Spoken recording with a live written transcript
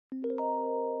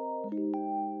So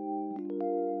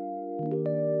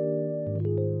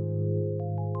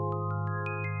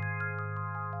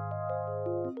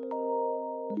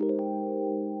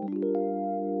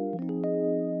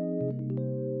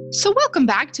welcome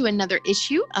back to another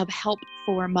issue of Help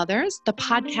for Mothers, the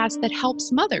podcast that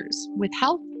helps mothers with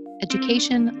health,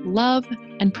 education, love,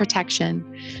 and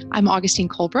protection. I'm Augustine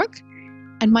Colebrook,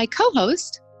 and my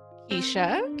co-host,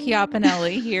 Keisha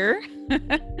Chiapinelli here.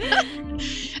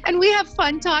 And we have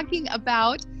fun talking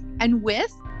about and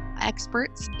with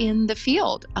experts in the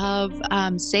field of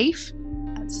safe,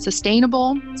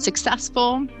 sustainable,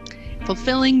 successful,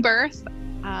 fulfilling birth,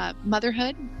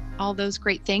 motherhood, all those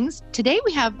great things. Today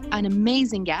we have an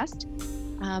amazing guest,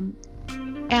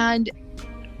 and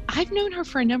I've known her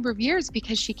for a number of years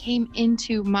because she came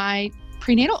into my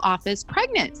prenatal office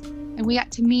pregnant, and we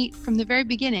got to meet from the very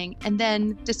beginning and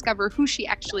then discover who she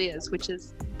actually is, which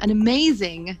is an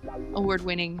amazing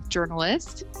award-winning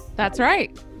journalist. That's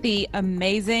right. The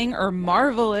amazing or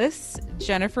marvelous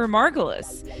Jennifer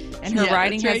Margulis. And her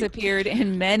writing has appeared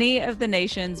in many of the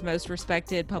nation's most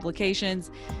respected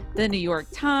publications, the New York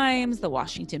Times, the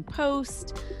Washington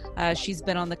Post. She's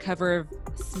been on the cover of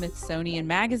Smithsonian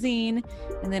Magazine.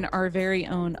 And then our very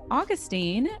own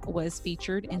Augustine was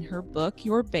featured in her book,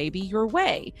 Your Baby, Your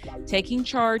Way, taking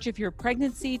charge of your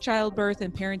pregnancy, childbirth,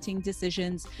 and parenting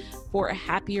decisions for a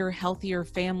happier, healthier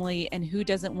family. And who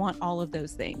doesn't want all of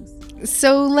those things?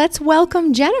 So let's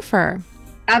welcome Jennifer.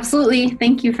 Absolutely.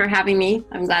 Thank you for having me.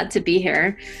 I'm glad to be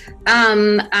here.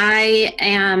 I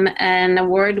am an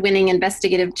award-winning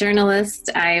investigative journalist.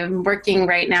 I'm working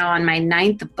right now on my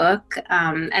 9th book.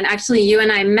 And actually, you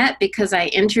and I met because I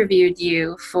interviewed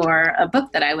you for a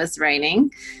book that I was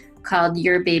writing called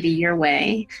Your Baby, Your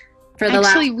Way.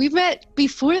 We met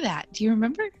before that. Do you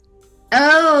remember?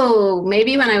 Oh,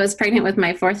 maybe when I was pregnant with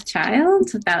my 4th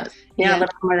child, about a little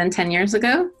more than 10 years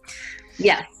ago.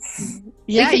 Yes.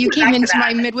 Yeah, you came into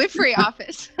my midwifery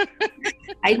office.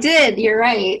 I did. You're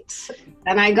right.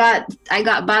 And I got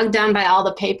bogged down by all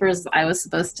the papers I was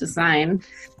supposed to sign.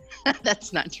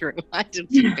 That's not true. I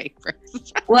didn't do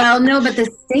papers. Well, no, but the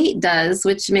state does,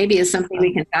 which maybe is something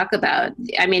we can talk about.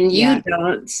 I mean, you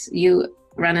don't. You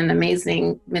run an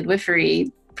amazing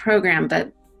midwifery program,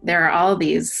 but there are all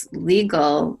these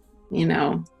legal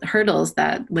hurdles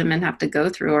that women have to go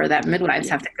through, or that midwives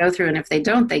have to go through. And if they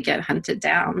don't, they get hunted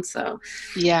down. So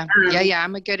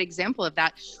I'm a good example of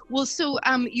that. Well, so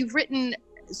you've written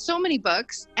so many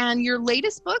books, and your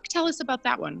latest book, tell us about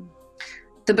that one.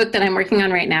 The book that I'm working on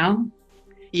right now?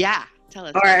 Yeah, tell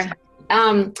us.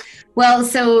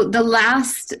 So the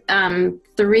last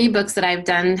 3 books that I've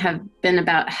done have been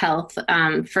about health.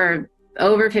 For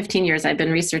over 15 years, I've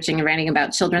been researching and writing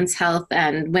about children's health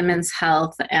and women's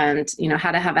health, and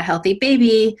how to have a healthy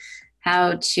baby,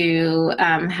 how to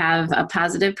have a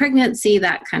positive pregnancy.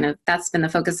 That's been the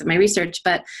focus of my research.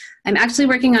 But I'm actually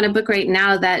working on a book right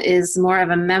now that is more of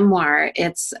a memoir.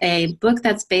 It's a book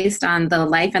that's based on the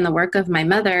life and the work of my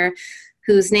mother,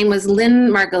 whose name was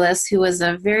Lynn Margulis, who was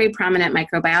a very prominent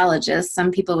microbiologist. Some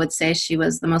people would say she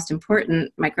was the most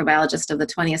important microbiologist of the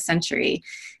 20th century.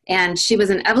 And she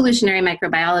was an evolutionary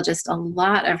microbiologist. A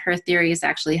lot of her theories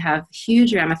actually have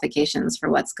huge ramifications for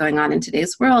what's going on in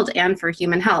today's world and for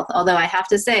human health. Although I have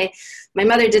to say, my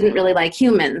mother didn't really like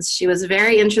humans. She was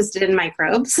very interested in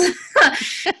microbes.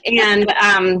 And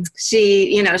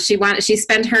she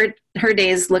spent her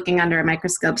days looking under a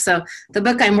microscope. So the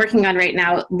book I'm working on right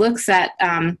now looks at,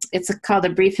 it's called A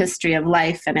Brief History of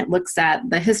Life, and it looks at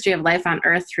the history of life on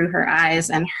Earth through her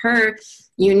eyes and her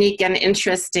unique and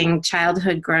interesting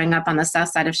childhood growing up on the south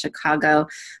side of Chicago.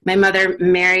 My mother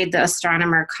married the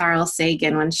astronomer Carl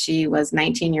Sagan when she was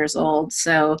 19 years old.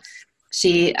 So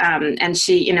she had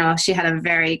a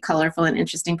very colorful and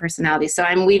interesting personality. So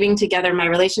I'm weaving together my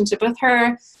relationship with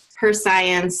her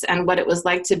science, and what it was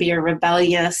like to be a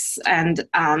rebellious and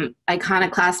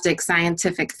iconoclastic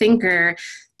scientific thinker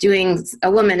doing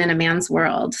a woman in a man's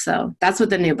world. So that's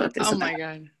what the new book is about. Oh my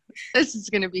God. This is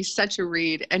going to be such a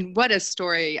read. And what a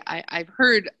story. I've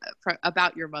heard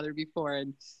about your mother before,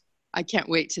 and I can't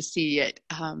wait to see it,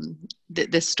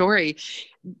 this story.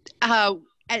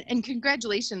 And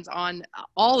congratulations on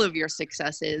all of your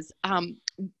successes.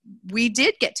 We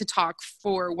did get to talk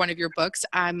for one of your books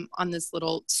on this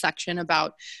little section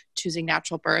about choosing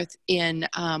natural birth in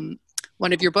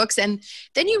one of your books. And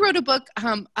then you wrote a book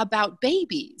about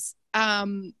babies.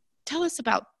 Tell us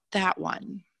about that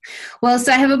one. Well,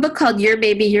 so I have a book called Your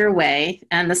Baby, Your Way,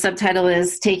 and the subtitle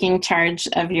is Taking Charge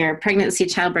of Your Pregnancy,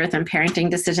 Childbirth, and Parenting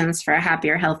Decisions for a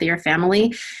Happier, Healthier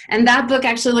Family. And that book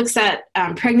actually looks at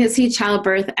pregnancy,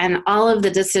 childbirth, and all of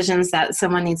the decisions that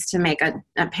someone needs to make,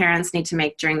 parents need to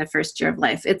make during the first year of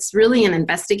life. It's really an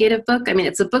investigative book. I mean,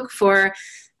 it's a book for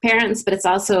parents, but it's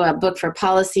also a book for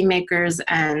policymakers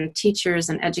and teachers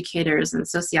and educators and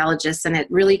sociologists. And it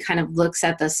really kind of looks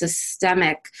at the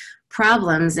systemic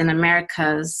problems in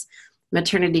America's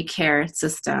maternity care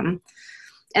system.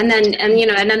 And then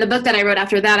the book that I wrote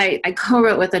after that, I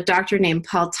co-wrote with a doctor named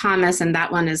Paul Thomas, and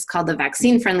that one is called The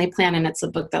Vaccine Friendly Plan, and it's a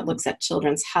book that looks at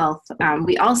children's health.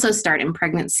 We also start in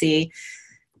pregnancy.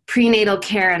 Prenatal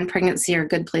care and pregnancy are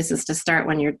good places to start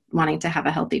when you're wanting to have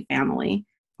a healthy family.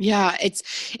 Yeah, it's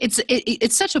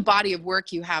such a body of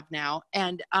work you have now,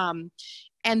 and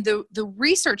the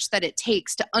research that it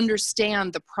takes to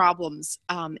understand the problems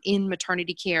in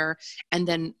maternity care and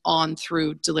then on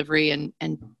through delivery and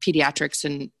pediatrics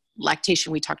and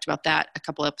lactation. We talked about that a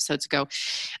couple episodes ago.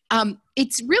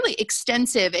 It's really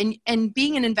extensive, and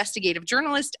being an investigative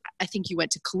journalist, I think you went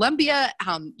to Columbia.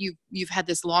 You've had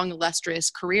this long,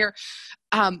 illustrious career.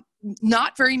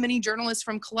 Not very many journalists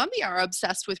from Columbia are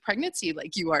obsessed with pregnancy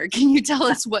like you are. Can you tell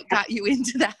us what got you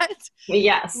into that?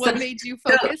 Yes. What made you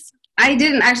focus? I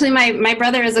didn't actually. My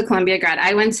brother is a Columbia grad.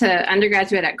 I went to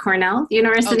undergraduate at Cornell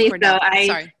University. Oh, Cornell. So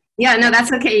Sorry. Yeah, no,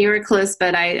 that's okay. You were close,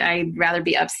 but I'd rather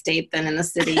be upstate than in the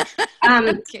city.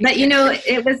 Okay. But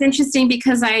it was interesting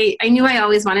because I knew I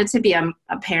always wanted to be a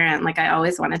parent. Like I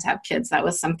always wanted to have kids. That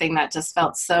was something that just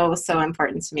felt so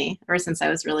important to me ever since I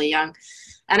was really young.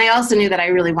 And I also knew that I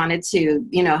really wanted to,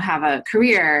 have a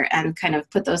career and kind of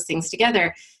put those things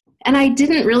together. And I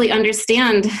didn't really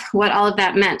understand what all of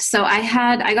that meant. So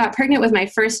I got pregnant with my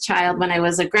first child when I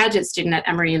was a graduate student at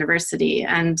Emory University.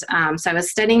 And so I was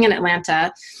studying in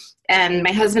Atlanta, and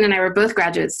my husband and I were both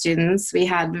graduate students. We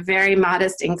had very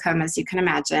modest income, as you can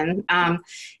imagine. And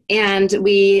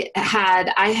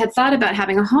I had thought about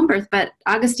having a home birth, but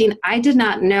Augustine, I did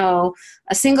not know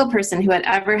a single person who had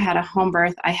ever had a home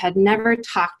birth. I had never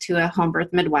talked to a home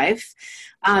birth midwife.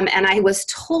 And I was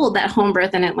told that home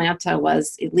birth in Atlanta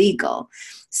was illegal.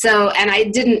 So, and I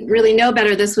didn't really know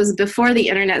better. This was before the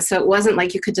internet, so it wasn't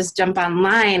like you could just jump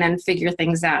online and figure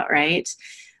things out, right?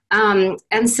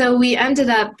 And so we ended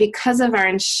up, because of our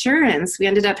insurance, we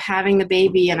ended up having the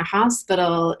baby in a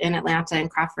hospital in Atlanta, in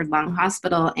Crawford Long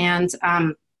Hospital. And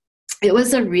it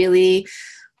was a really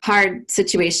hard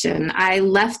situation. I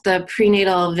left the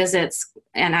prenatal visits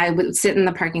and I would sit in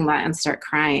the parking lot and start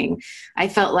crying. I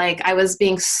felt like I was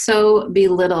being so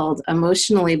belittled,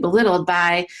 emotionally belittled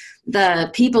by the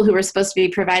people who were supposed to be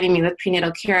providing me with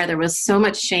prenatal care. There was so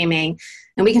much shaming.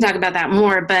 And we can talk about that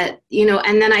more, but,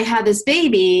 and then I had this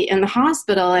baby in the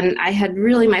hospital, and I had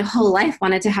really my whole life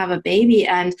wanted to have a baby.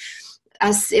 And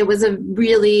it was a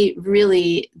really,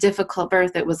 really difficult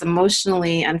birth. It was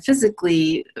emotionally and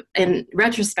physically, in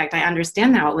retrospect, I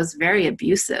understand now, it was very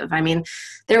abusive. I mean,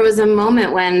 there was a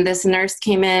moment when this nurse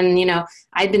came in,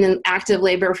 I'd been in active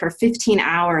labor for 15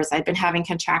 hours. I'd been having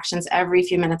contractions every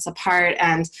few minutes apart.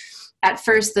 And at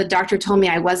first, the doctor told me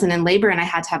I wasn't in labor and I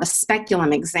had to have a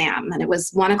speculum exam. And it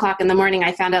was 1:00 in the morning.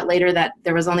 I found out later that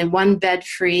there was only one bed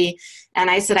free. And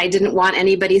I said I didn't want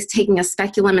anybody taking a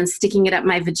speculum and sticking it up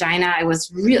my vagina. I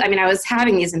was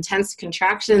having these intense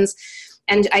contractions.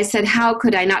 And I said, how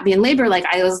could I not be in labor? Like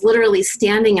I was literally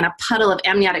standing in a puddle of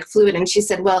amniotic fluid. And she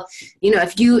said, well,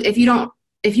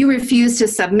 if you refuse to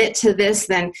submit to this,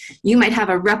 then you might have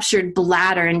a ruptured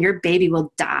bladder and your baby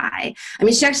will die. I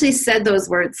mean, she actually said those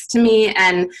words to me,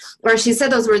 or she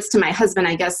said those words to my husband,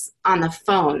 I guess, on the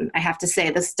phone. I have to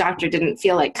say, this doctor didn't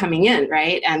feel like coming in,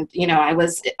 right? And, I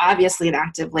was obviously in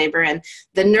active labor, and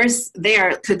the nurse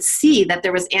there could see that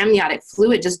there was amniotic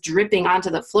fluid just dripping onto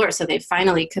the floor. So they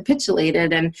finally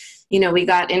capitulated, and, we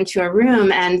got into a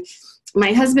room, and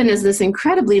my husband is this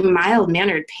incredibly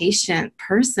mild-mannered, patient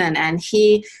person, and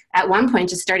he, at one point,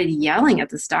 just started yelling at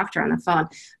this doctor on the phone.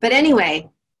 But anyway,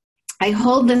 I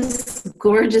hold this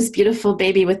gorgeous, beautiful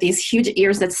baby with these huge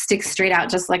ears that stick straight out,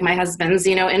 just like my husband's,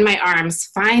 in my arms.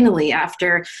 Finally,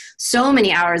 after so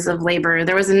many hours of labor,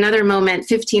 there was another moment,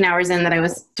 15 hours in, that I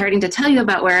was starting to tell you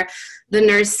about, where the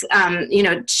nurse,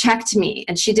 checked me,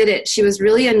 and she did it. She was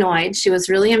really annoyed. She was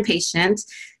really impatient.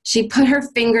 She put her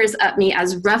fingers up me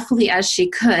as roughly as she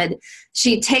could.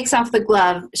 She takes off the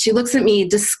glove. She looks at me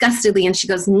disgustedly and she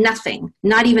goes, nothing,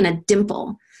 not even a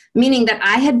dimple. Meaning that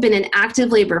I had been in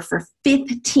active labor for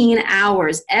 15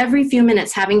 hours, every few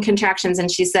minutes having contractions.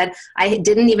 And she said, I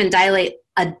didn't even dilate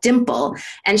a dimple.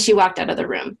 And she walked out of the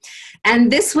room.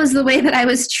 And this was the way that I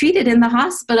was treated in the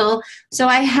hospital. So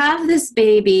I have this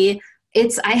baby.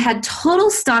 I had total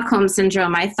Stockholm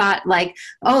syndrome. I thought like,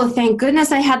 oh, thank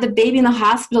goodness I had the baby in the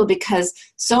hospital because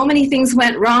so many things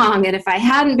went wrong. And if I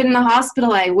hadn't been in the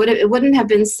hospital, it wouldn't have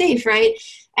been safe, right?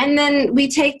 And then we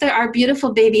take our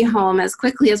beautiful baby home as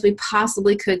quickly as we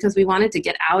possibly could because we wanted to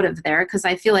get out of there, because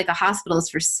I feel like a hospital is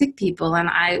for sick people. And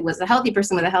I was a healthy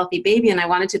person with a healthy baby and I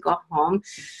wanted to go home.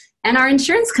 And our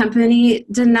insurance company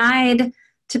denied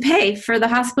to pay for the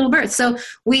hospital birth. So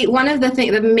one of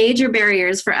the major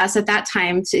barriers for us at that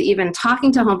time to even talking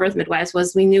to home birth midwives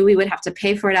was we knew we would have to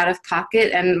pay for it out of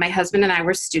pocket. And my husband and I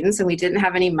were students and we didn't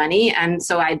have any money. And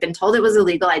so I'd been told it was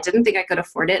illegal. I didn't think I could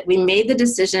afford it. We made the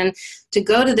decision to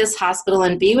go to this hospital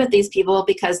and be with these people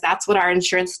because that's what our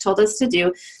insurance told us to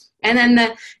do. And then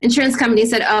the insurance company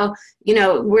said, oh,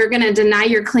 we're going to deny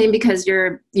your claim because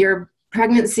your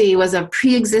pregnancy was a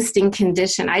pre-existing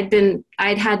condition.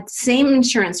 I'd had same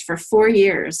insurance for 4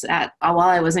 years while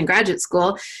I was in graduate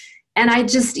school. And I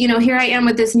just, here I am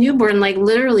with this newborn, like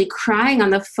literally crying on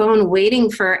the phone, waiting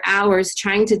for hours,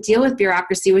 trying to deal with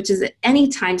bureaucracy, which is at any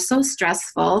time so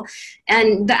stressful.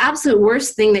 And the absolute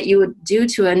worst thing that you would do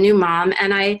to a new mom.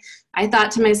 And I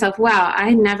thought to myself, wow,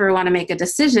 I never want to make a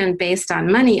decision based on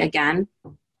money again.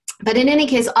 But in any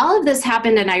case, all of this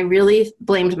happened and I really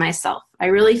blamed myself. I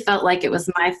really felt like it was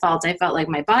my fault. I felt like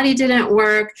my body didn't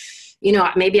work.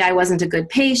 Maybe I wasn't a good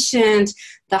patient.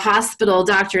 The hospital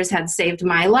doctors had saved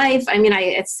my life. I mean,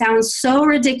 it sounds so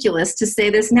ridiculous to say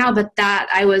this now, but that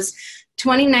I was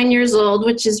 29 years old,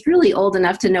 which is really old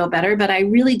enough to know better, but I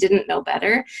really didn't know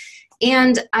better.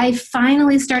 And I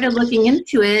finally started looking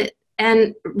into it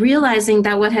and realizing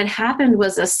that what had happened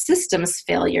was a systems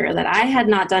failure, that I had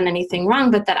not done anything wrong,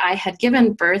 but that I had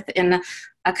given birth in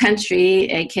a country,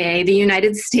 aka the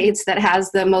United States, that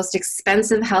has the most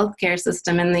expensive healthcare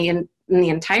system in the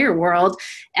entire world,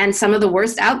 and some of the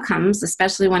worst outcomes,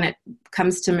 especially when it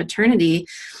comes to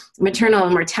maternal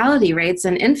mortality rates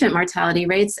and infant mortality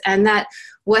rates. And that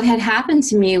what had happened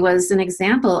to me was an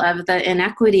example of the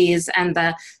inequities and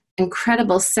the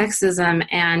incredible sexism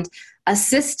and a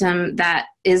system that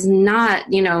is not,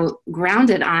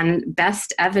 grounded on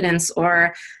best evidence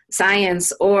or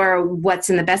science or what's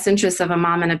in the best interest of a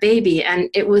mom and a baby. And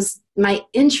it was my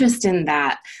interest in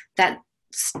that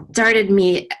started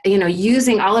me,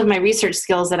 using all of my research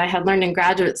skills that I had learned in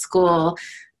graduate school,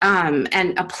 and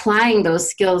applying those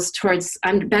skills towards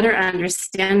better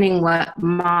understanding what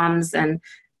moms and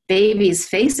babies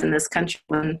face in this country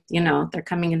when, they're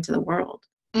coming into the world.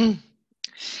 Mm.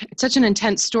 It's such an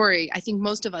intense story. I think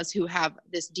most of us who have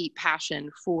this deep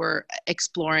passion for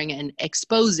exploring and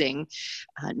exposing,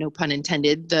 no pun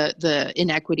intended, the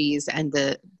inequities and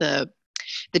the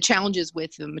challenges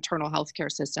with the maternal health care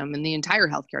system and the entire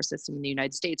healthcare system in the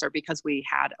United States are because we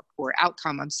had a poor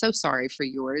outcome. I'm so sorry for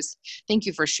yours. Thank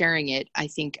you for sharing it. I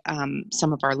think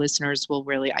some of our listeners will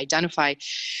really identify.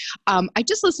 I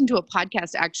just listened to a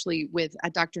podcast actually with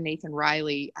Dr. Nathan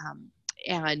Riley,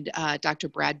 and Dr.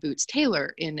 Brad Boots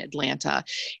Taylor in Atlanta.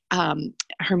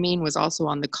 Hermine was also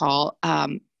on the call,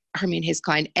 Hermine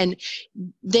Hayes-Klein, and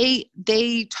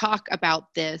they talk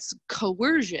about this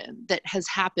coercion that has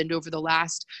happened over the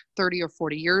last 30 or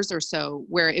 40 years or so,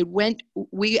 where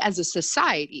we as a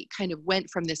society kind of went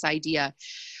from this idea,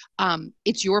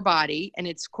 it's your body and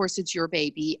of course it's your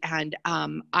baby, and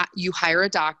you hire a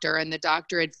doctor and the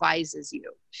doctor advises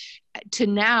you, to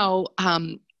now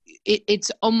it's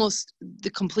almost the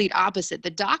complete opposite. The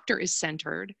doctor is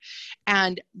centered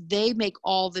and they make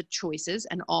all the choices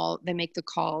and they make the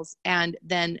calls, and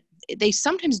then they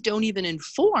sometimes don't even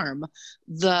inform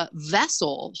the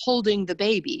vessel holding the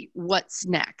baby what's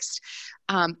next.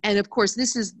 And of course,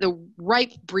 this is the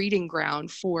ripe breeding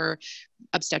ground for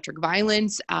obstetric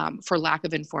violence, for lack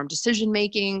of informed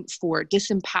decision-making, for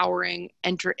disempowering,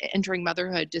 entering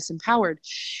motherhood disempowered.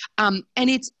 And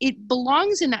it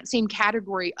belongs in that same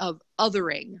category of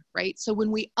othering, right? So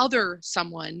when we other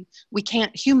someone, we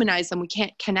can't humanize them, we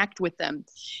can't connect with them.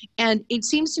 And it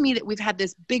seems to me that we've had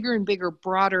this bigger and bigger,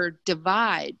 broader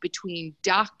divide between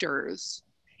doctors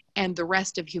and the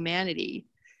rest of humanity.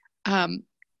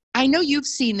 I know you've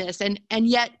seen this, and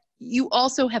yet you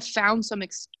also have found some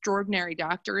extraordinary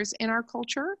doctors in our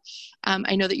culture.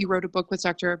 I know that you wrote a book with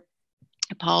Dr.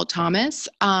 Paul Thomas.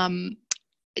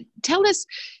 Tell us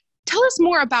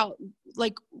more about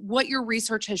like what your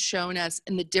research has shown us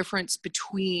and the difference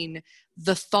between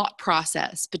the thought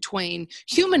process between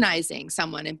humanizing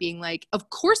someone and being like, of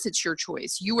course it's your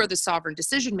choice, you are the sovereign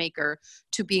decision maker,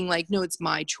 to being like, no, it's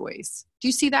my choice. Do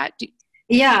you see that?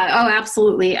 Yeah, oh,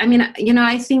 absolutely. I mean,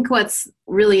 I think what's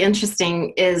really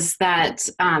interesting is that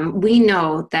we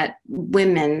know that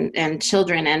women and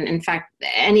children, and in fact,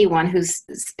 anyone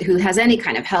who has any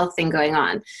kind of health thing going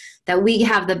on, that we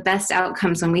have the best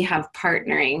outcomes when we have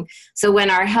partnering. So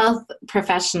when our health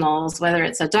professionals, whether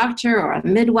it's a doctor or a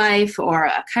midwife or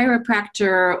a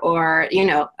chiropractor or,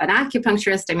 an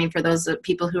acupuncturist, I mean, for those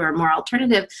people who are more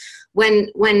alternative,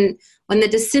 when the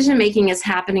decision making is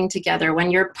happening together, when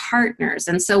you're partners,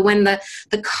 and so when the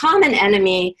common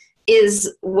enemy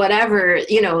is whatever,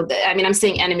 I'm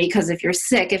saying enemy because if you're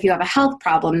sick, if you have a health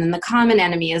problem, then the common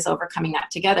enemy is overcoming that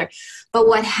together. But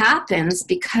what happens,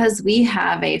 because we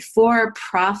have a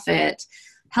for-profit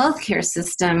healthcare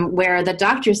system where the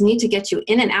doctors need to get you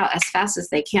in and out as fast as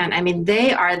they can. I mean,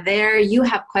 they are there. You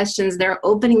have questions. They're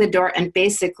opening the door and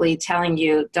basically telling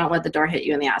you, don't let the door hit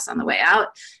you in the ass on the way out.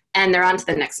 And they're on to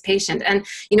the next patient. And,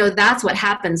 that's what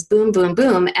happens. Boom, boom,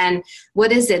 boom. And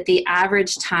what is it? The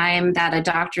average time that a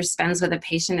doctor spends with a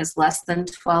patient is less than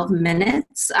 12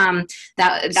 minutes.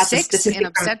 That's 6 a statistic in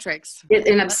obstetrics.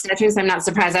 In obstetrics, I'm not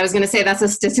surprised. I was going to say that's a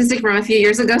statistic from a few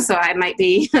years ago, so I might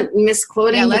be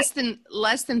misquoting. Yeah,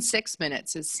 less than 6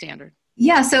 minutes is standard.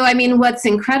 Yeah. So, I mean, what's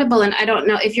incredible, and I don't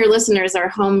know if your listeners are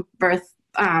home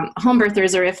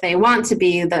birthers or if they want to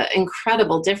be, the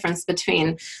incredible difference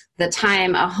between the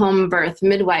time a home birth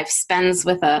midwife spends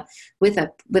with a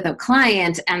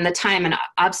client and the time an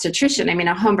obstetrician. I mean,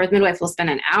 a home birth midwife will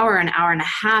spend an hour and a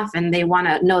half, and they want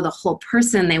to know the whole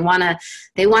person. They want to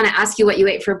ask you what you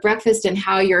ate for breakfast and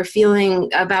how you're feeling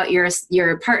about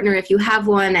your partner if you have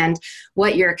one, and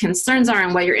what your concerns are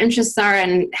and what your interests are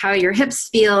and how your hips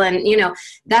feel. And,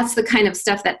 that's the kind of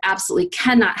stuff that absolutely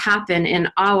cannot happen in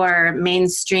our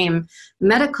mainstream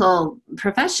medical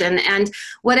profession. And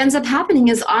what ends up happening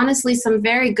is, honestly, some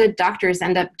very good doctors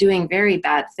end up doing very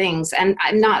bad things. And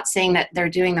I'm not saying that they're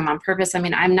doing them on purpose. I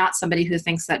mean, I'm not somebody who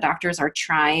thinks that doctors are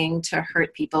trying to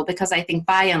hurt people, because I think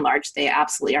by and large, they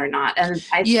absolutely are not. And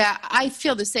I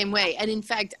feel the same way. And in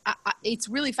fact, it's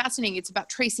really fascinating. It's about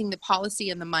tracing the policy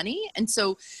and the money. And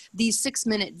so these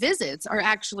 6-minute visits are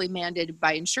actually mandated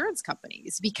by insurance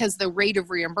companies because the rate of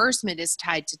reimbursement is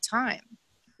tied to time.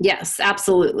 Yes,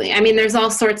 absolutely. I mean, there's all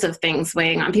sorts of things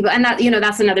weighing on people. And that,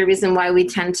 that's another reason why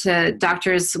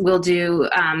doctors will do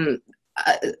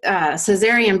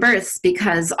cesarean births,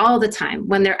 because all the time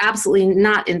when they're absolutely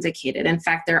not indicated. In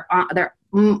fact, they're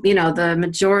the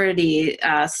majority,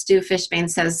 Stu Fishbane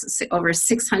says over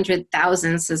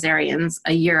 600,000 cesareans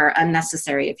a year are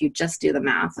unnecessary if you just do the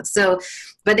math. So,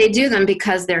 but they do them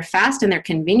because they're fast and they're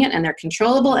convenient and they're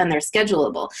controllable and they're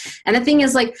schedulable. And the thing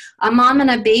is, like, a mom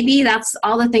and a baby, that's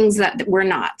all the things that we're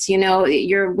not.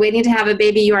 You're waiting to have a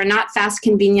baby. You are not fast,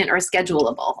 convenient, or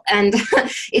schedulable. And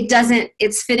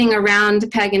it's fitting a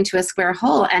round peg into a square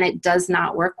hole, and it does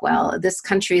not work well. This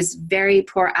country's very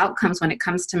poor outcomes when it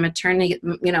comes to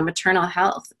maternal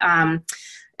health.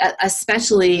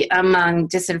 Especially among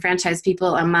disenfranchised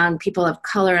people, among people of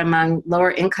color, among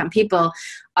lower income people,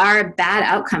 our bad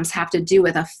outcomes have to do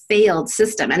with a failed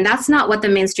system. And that's not what the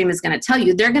mainstream is going to tell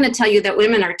you. They're going to tell you that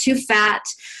women are too fat,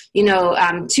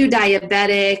 too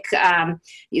diabetic,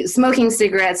 smoking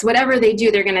cigarettes, whatever they do,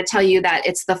 they're going to tell you that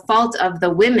it's the fault of the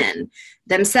women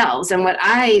themselves. And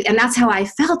that's how I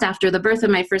felt after the birth of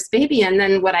my first baby. And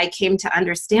then what I came to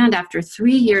understand after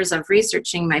 3 years of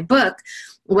researching my book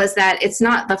was that it's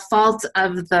not the fault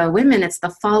of the women, it's the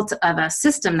fault of a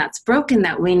system that's broken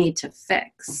that we need to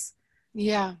fix.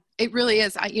 Yeah, it really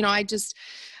is. I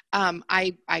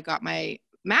got my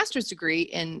master's degree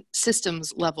in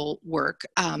systems level work,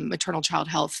 maternal child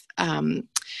health, and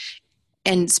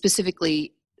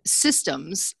specifically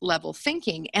systems level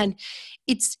thinking. And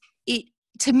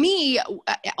to me,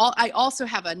 I also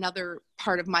have another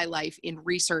part of my life in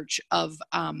research of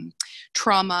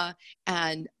trauma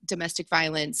and domestic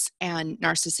violence and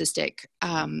narcissistic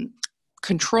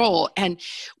control. And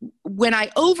when I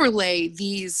overlay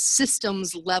these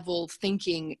systems level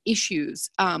thinking issues,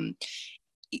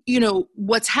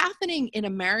 what's happening in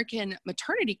American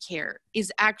maternity care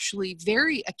is actually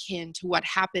very akin to what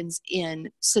happens in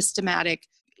systematic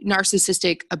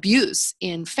narcissistic abuse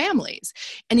in families.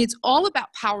 And it's all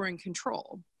about power and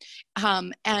control.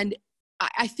 And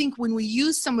I think when we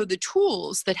use some of the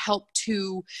tools that help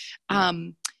to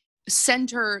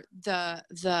center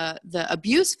the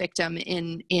abuse victim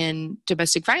in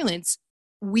domestic violence,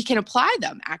 we can apply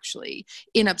them actually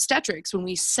in obstetrics when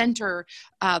we center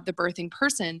the birthing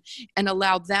person and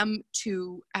allow them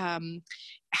to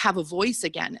have a voice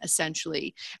again,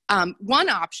 essentially. One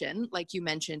option, like you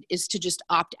mentioned, is to just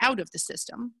opt out of the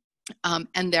system.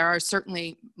 And there are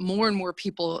certainly more and more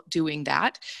people doing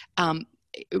that.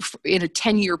 in a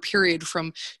 10-year period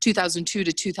from 2002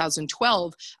 to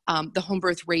 2012, the home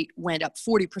birth rate went up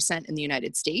 40% in the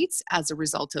United States as a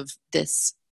result of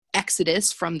this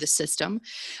exodus from the system.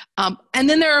 And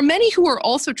then there are many who are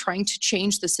also trying to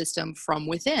change the system from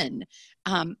within.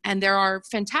 And there are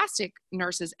fantastic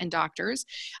nurses and doctors,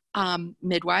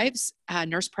 midwives,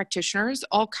 nurse practitioners,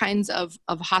 all kinds of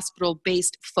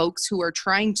hospital-based folks who are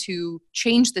trying to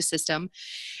change the system.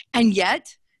 And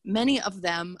yet, many of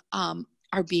them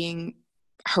are being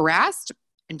harassed,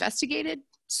 investigated,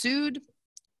 sued,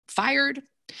 fired.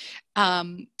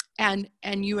 And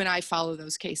you and I follow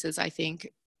those cases, I think.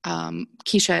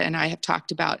 Keisha and I have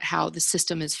talked about how the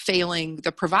system is failing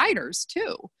the providers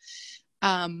too.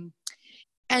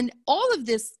 And all of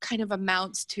this kind of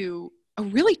amounts to a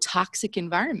really toxic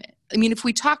environment. I mean, if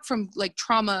we talk from like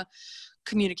trauma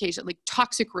communication, like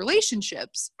toxic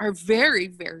relationships are very,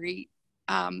 very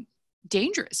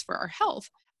dangerous for our health.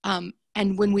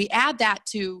 And when we add that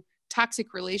to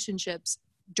toxic relationships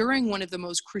during one of the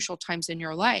most crucial times in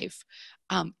your life,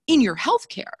 in your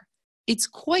healthcare, it's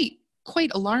quite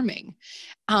alarming.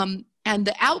 And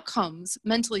the outcomes,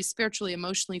 mentally, spiritually,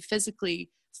 emotionally, physically,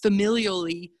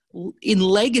 familially, in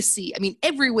legacy, I mean,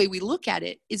 every way we look at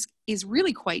it is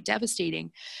really quite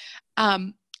devastating.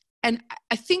 And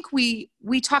I think we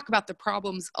talk about the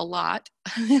problems a lot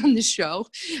on this show.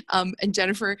 And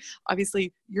Jennifer,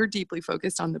 obviously, you're deeply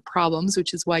focused on the problems,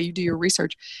 which is why you do your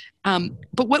research.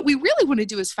 But what we really want to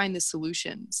do is find the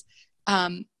solutions.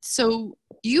 So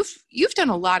you've done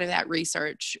a lot of that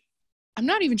research. I'm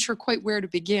not even sure quite where to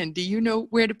begin. Do you know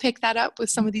where to pick that up with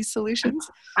some of these solutions?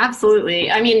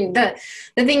 Absolutely. I mean, the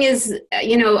thing is,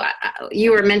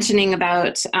 you were mentioning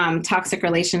about toxic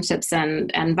relationships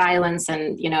and violence,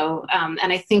 and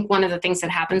and I think one of the things that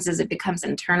happens is it becomes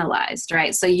internalized,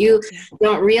 right? So you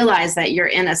don't realize that you're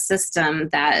in a system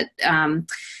that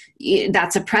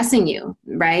that's oppressing you,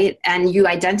 right? And you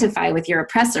identify with your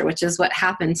oppressor, which is what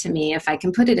happened to me, if I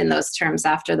can put it in those terms,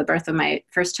 after the birth of my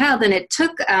first child. And it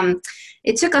took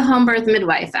a home birth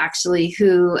midwife, actually,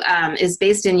 who is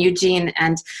based in Eugene.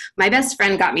 And my best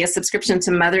friend got me a subscription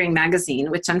to Mothering Magazine,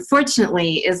 which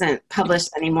unfortunately isn't published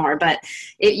anymore. But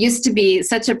it used to be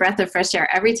such a breath of fresh air.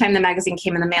 Every time the magazine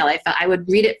came in the mail, I felt I would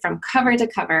read it from cover to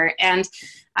cover. And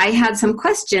I had some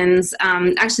questions.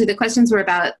 Actually, the questions were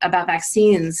about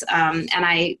vaccines. And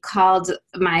I called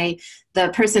the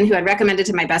person who had recommended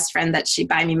to my best friend that she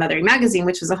buy me Mothering Magazine,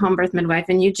 which was a home birth midwife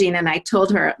in Eugene. And I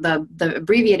told her the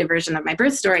abbreviated version of my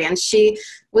birth story. And she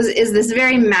is this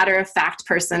very matter-of-fact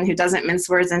person who doesn't mince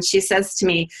words. And she says to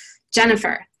me,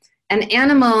 "Jennifer, an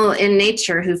animal in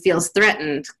nature who feels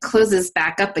threatened closes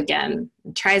back up again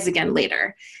and tries again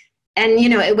later." And,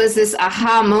 it was this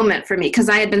aha moment for me, because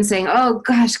I had been saying, "Oh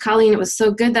gosh, Colleen, it was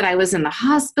so good that I was in the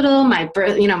hospital. My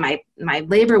birth, my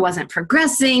labor wasn't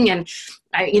progressing. And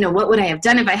what would I have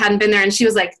done if I hadn't been there?" And she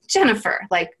was like, "Jennifer,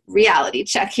 like, reality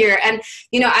check here." And,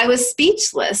 I was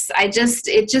speechless.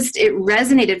 It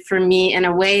resonated for me in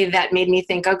a way that made me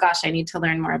think, oh gosh, I need to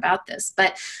learn more about this.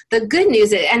 But the good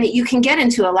news is, and you can get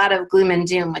into a lot of gloom and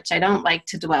doom, which I don't like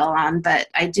to dwell on, but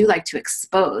I do like to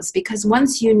expose, because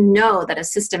once you know that a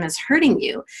system is hurting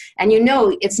you, and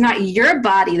it's not your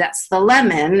body that's the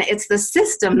lemon, it's the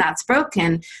system that's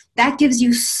broken, that gives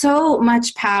you so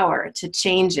much power to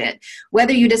change it.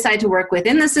 Whether you decide to work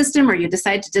within the system or you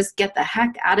decide to just get the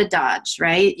heck out of Dodge,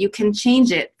 right? You can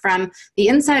change it from the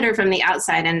inside or from the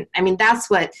outside. And I mean, that's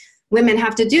what women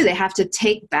have to do. They have to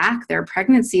take back their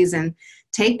pregnancies and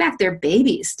take back their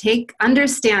babies.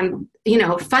 Understand,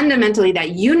 fundamentally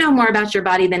that you know more about your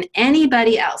body than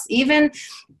anybody else. Even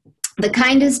the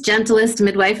kindest, gentlest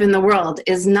midwife in the world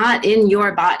is not in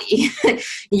your body.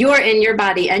 You're in your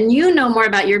body, and you know more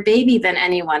about your baby than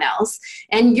anyone else.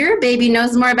 And your baby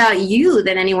knows more about you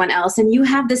than anyone else. And you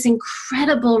have this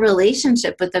incredible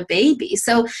relationship with the baby.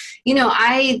 So,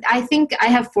 I think I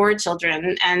have 4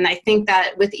 children, and I think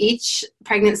that with each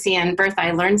pregnancy and birth,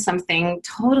 I learned something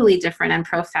totally different and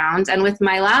profound. And with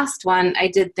my last one, I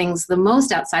did things the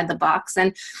most outside the box.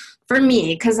 And for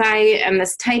me, because I am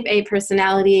this type A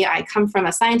personality, I come from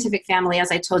a scientific family.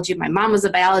 As I told you, my mom was a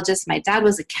biologist, my dad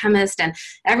was a chemist, and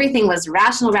everything was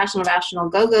rational,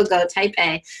 go, go, go, type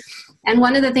A. And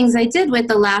one of the things I did with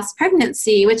the last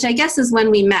pregnancy, which I guess is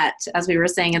when we met, as we were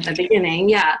saying at the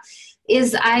beginning,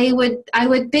 is I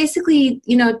would basically,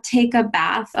 take a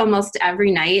bath almost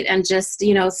every night and just,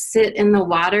 sit in the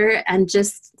water and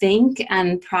just think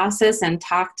and process and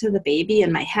talk to the baby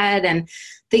in my head and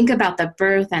think about the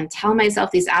birth and tell myself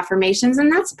these affirmations.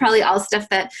 And that's probably all stuff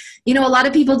that, a lot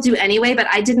of people do anyway, but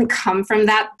I didn't come from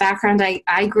that background.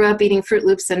 I grew up eating Fruit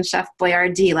Loops and Chef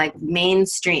Boyardee, like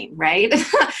mainstream, right?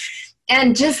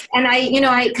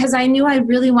 because I knew I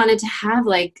really wanted to have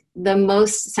like the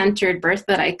most centered birth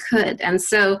that I could. And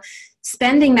so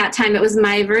spending that time, it was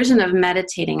my version of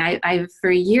meditating. I for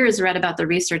years read about the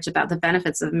research about the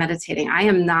benefits of meditating. I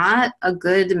am not a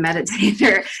good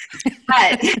meditator,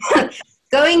 but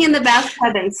going in the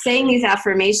bathtub and saying these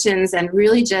affirmations and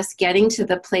really just getting to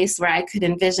the place where I could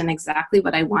envision exactly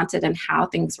what I wanted and how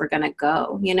things were going to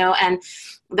go, and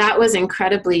that was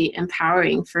incredibly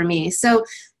empowering for me. So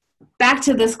back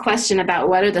to this question about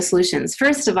what are the solutions.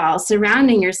 First of all,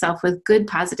 surrounding yourself with good,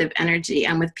 positive energy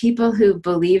and with people who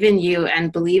believe in you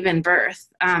and believe in birth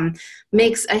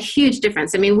makes a huge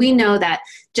difference. I mean, we know that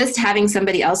just having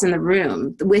somebody else in the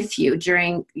room with you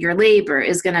during your labor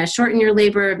is going to shorten your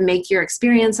labor, make your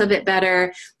experience of it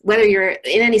better, whether you're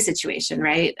in any situation,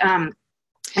 right?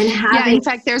 In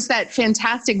fact, there's that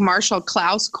fantastic Marshall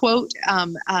Klaus quote.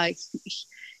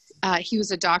 He was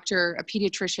a doctor, a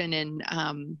pediatrician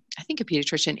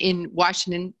in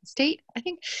Washington State, I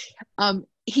think.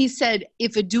 He said,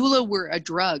 if a doula were a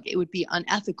drug, it would be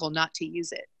unethical not to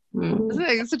use it.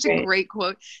 It's such a great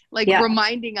quote,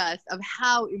 reminding us of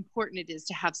how important it is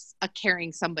to have a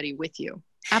caring somebody with you.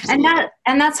 Absolutely.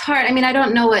 And that's hard. I mean, I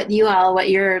don't know what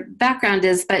your background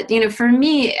is, but for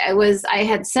me, I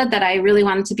had said that I really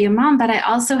wanted to be a mom, but I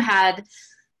also had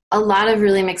a lot of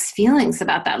really mixed feelings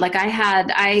about that. Like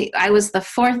I was the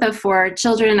fourth of 4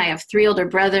 children. I have 3 older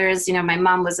brothers. My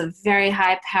mom was a very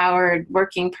high powered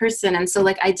working person. And so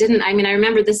I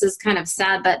remember, this is kind of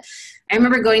sad, but I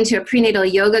remember going to a prenatal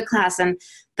yoga class, and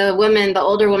the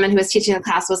older woman who was teaching the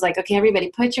class was like, okay, everybody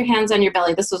put your hands on your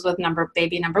belly. This was with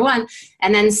baby number 1,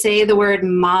 and then say the word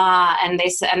ma. And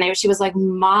she was like,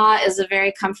 ma is a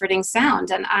very comforting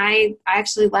sound. And I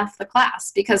actually left the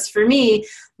class because for me,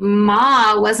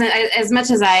 ma wasn't, as much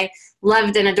as I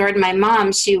loved and adored my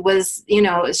mom, she was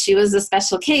a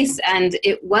special case, and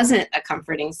it wasn't a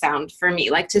comforting sound for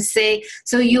me. Like to say,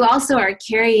 so you also are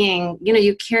carrying,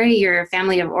 you carry your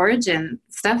family of origin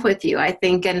stuff with you, I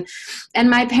think. And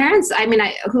my parents,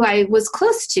 who I was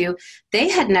close to, they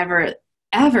had never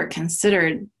ever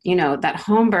considered, that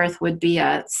home birth would be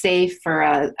a safe or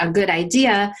a good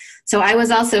idea. So I was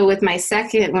also when my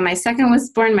second was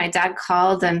born, my dad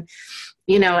called, and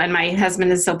and my husband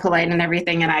is so polite and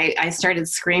everything. And I started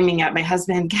screaming at my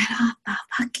husband, get off the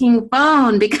fucking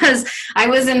phone, because I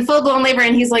was in full blown labor.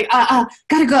 And he's like,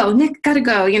 gotta go, Nick, gotta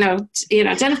go,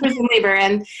 Jennifer's in labor.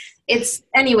 And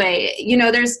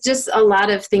there's just a lot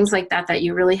of things like that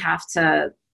you really have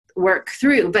to work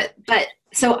through. But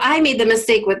so I made the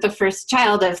mistake with the first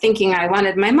child of thinking I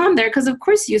wanted my mom there, because of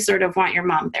course you sort of want your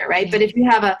mom there, right? Yeah. But if you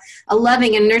have a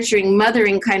loving and nurturing,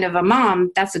 mothering kind of a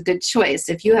mom, that's a good choice.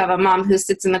 If you have a mom who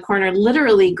sits in the corner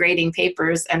literally grading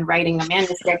papers and writing a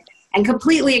manuscript and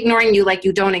completely ignoring you like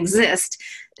you don't exist,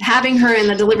 having her in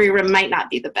the delivery room might not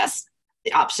be the best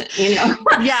option,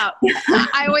 Yeah.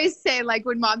 I always say,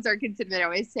 when moms are considered, I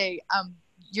always say,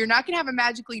 you're not going to have a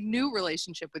magically new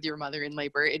relationship with your mother in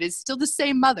labor. It is still the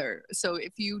same mother. So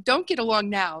if you don't get along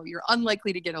now, you're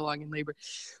unlikely to get along in labor.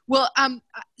 Well,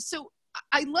 so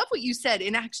I love what you said.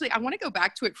 And actually, I want to go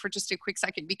back to it for just a quick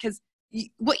second, because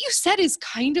what you said is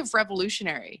kind of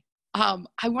revolutionary. I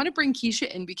want to bring Keisha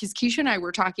in, because Keisha and I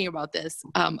were talking about this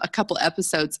a couple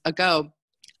episodes ago.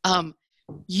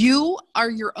 You are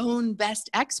your own best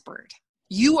expert.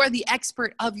 You are the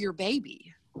expert of your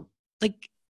baby.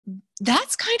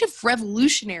 That's kind of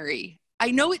revolutionary.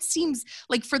 I know it seems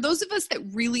like, for those of us that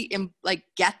really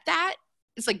get that,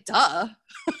 it's like, duh.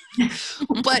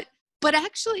 but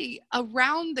actually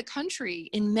around the country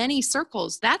in many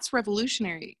circles, that's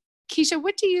revolutionary. Keisha,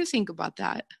 what do you think about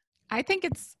that? I think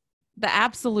it's the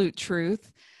absolute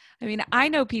truth. I mean, I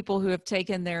know people who have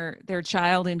taken their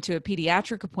child into a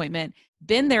pediatric appointment,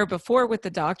 been there before with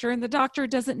the doctor, and the doctor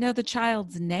doesn't know the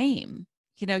child's name.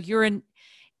 You're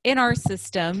in our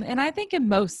system, and I think in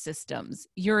most systems,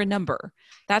 you're a number.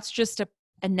 That's just a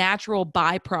natural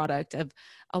byproduct of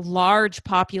a large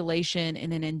population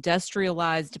in an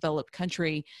industrialized, developed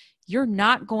country. You're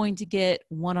not going to get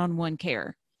one-on-one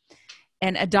care.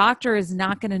 And a doctor is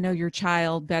not going to know your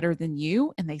child better than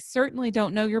you, and they certainly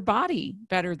don't know your body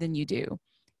better than you do.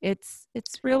 It's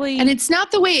really... And it's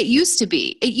not the way it used to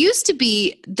be. It used to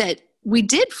be that we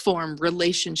did form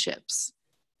relationships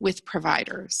with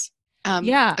providers.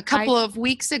 A couple of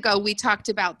weeks ago, we talked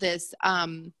about this.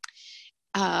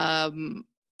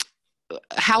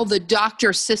 how the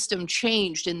doctor system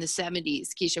changed in the 70s.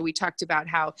 Keisha, we talked about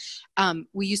how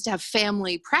we used to have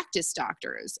family practice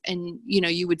doctors, and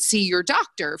you would see your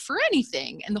doctor for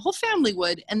anything, and the whole family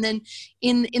would. And then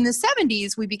in the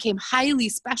 70s, we became highly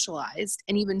specialized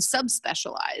and even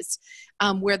subspecialized,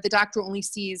 where the doctor only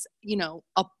sees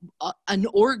an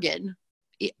organ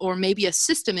or maybe a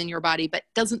system in your body, but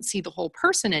doesn't see the whole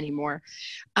person anymore.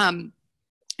 And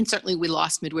certainly we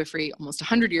lost midwifery almost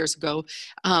 100 years ago.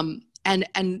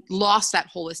 And lost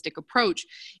that holistic approach.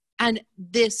 And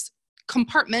this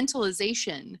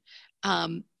compartmentalization,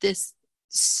 this,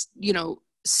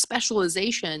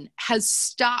 specialization has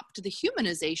stopped the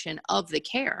humanization of the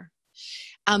care.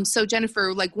 So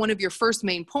Jennifer, like one of your first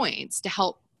main points to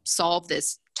help solve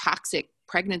this toxic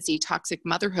pregnancy, toxic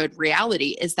motherhood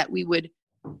reality is that we would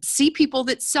see people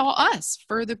that saw us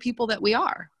for the people that we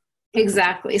are.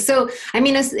 Exactly. So, I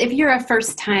mean, if you're a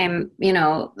first time,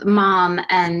 mom,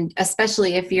 and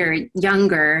especially if you're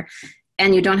younger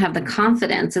and you don't have the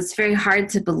confidence, it's very hard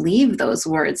to believe those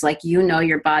words, like,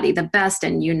 your body the best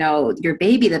and your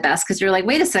baby the best. Cause you're like,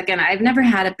 wait a second, I've never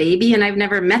had a baby and I've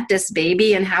never met this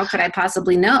baby. And how could I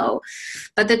possibly know?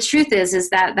 But the truth is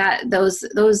that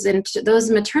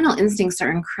those maternal instincts are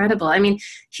incredible. I mean,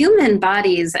 human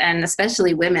bodies, and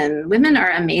especially women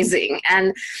are amazing.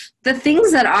 And the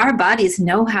things that our bodies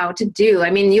know how to do. I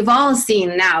mean, you've all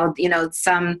seen now,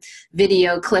 some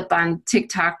video clip on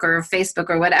TikTok or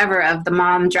Facebook or whatever of the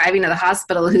mom driving to the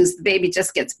hospital whose baby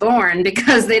just gets born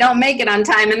because they don't make it on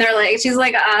time. And she's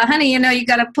like, honey, you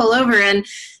got to pull over. And,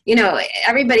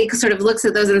 everybody sort of looks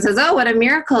at those and says, oh, what a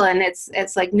miracle. And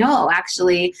it's like, no,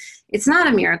 actually, it's not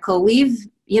a miracle. We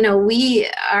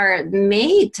are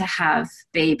made to have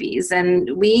babies, and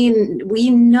we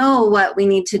know what we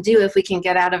need to do if we can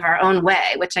get out of our own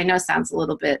way, which I know sounds a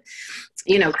little bit,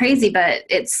 crazy, but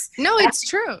it's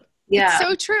true. Yeah. It's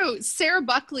so true. Sarah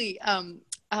Buckley, an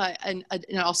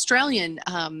Australian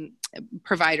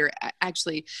provider,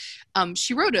 actually,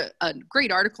 she wrote a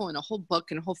great article and a whole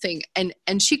book and a whole thing.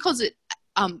 And she calls it,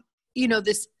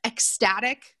 this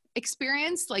ecstatic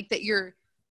experience, like that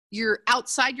you're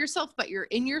outside yourself, but you're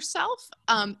in yourself.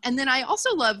 And then I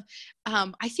also love,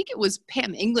 I think it was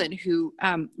Pam England who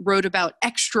wrote about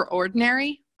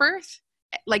extraordinary birth.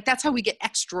 Like that's how we get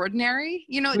extraordinary.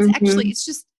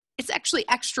 It's actually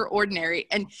extraordinary.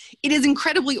 And it is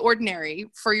incredibly ordinary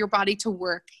for your body to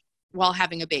work while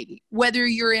having a baby, whether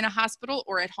you're in a hospital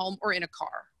or at home or in a car.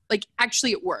 Like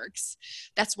actually it works.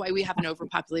 That's why we have an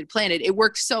overpopulated planet. It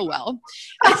works so well.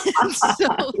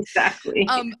 So, exactly.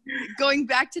 Going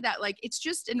back to that, like it's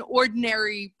just an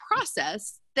ordinary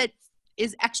process that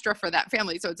is extra for that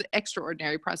family. So it's an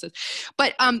extraordinary process.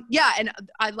 But and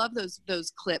I love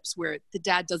those clips where the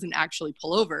dad doesn't actually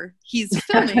pull over. He's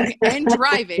filming and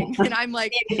driving. And I'm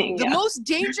like, the most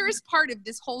dangerous part of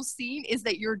this whole scene is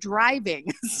that you're driving.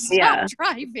 Stop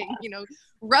driving,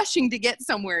 rushing to get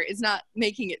somewhere is not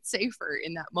making it safer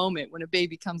in that moment when a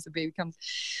baby comes.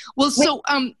 Well, so,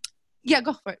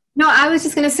 go for it. No, I was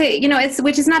just going to say,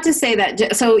 which is not to say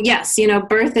that, so yes,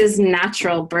 birth is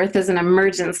natural. Birth is an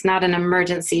emergence, not an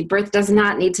emergency. Birth does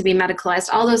not need to be medicalized.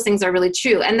 All those things are really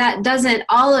true. And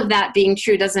all of that being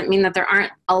true doesn't mean that there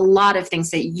aren't a lot of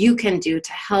things that you can do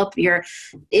to help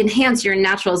enhance your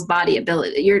natural body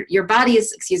ability, your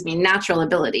body's, natural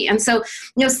ability. And so,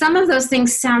 some of those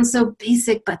things sound so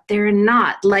basic, but they're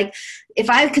not. Like, if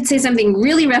I could say something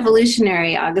really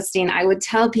revolutionary, Augustine, I would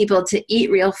tell people to eat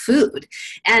real food.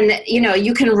 And,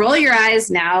 you can roll your eyes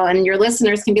now and your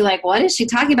listeners can be like, what is she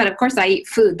talking about? Of course I eat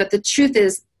food. But the truth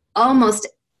is almost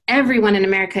everyone in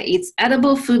America eats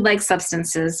edible food-like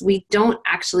substances. We don't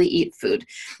actually eat food.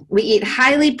 We eat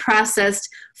highly processed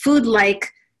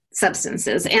food-like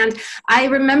substances. And I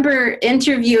remember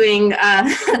interviewing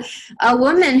a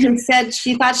woman who said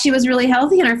she thought she was really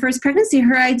healthy in her first pregnancy.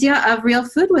 Her idea of real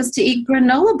food was to eat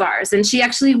granola bars. And she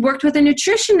actually worked with a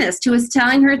nutritionist who was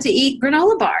telling her to eat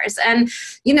granola bars. And,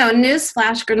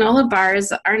 newsflash, granola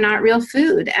bars are not real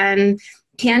food. And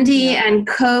candy and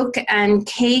Coke and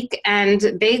cake and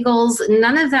bagels,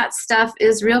 none of that stuff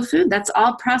is real food. That's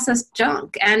all processed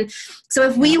junk. And so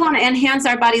if we want to enhance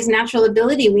our body's natural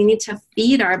ability, we need to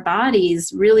feed our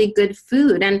bodies really good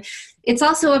food. And it's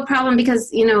also a problem because,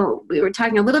 we were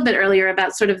talking a little bit earlier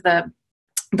about sort of the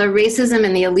racism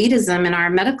and the elitism in our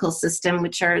medical system,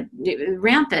 which are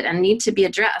rampant and need to be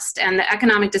addressed, and the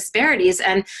economic disparities.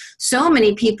 And so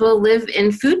many people live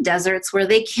in food deserts where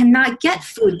they cannot get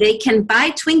food. They can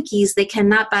buy Twinkies, they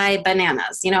cannot buy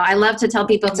bananas. I love to tell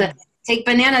people to take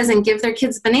bananas and give their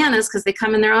kids bananas because they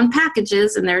come in their own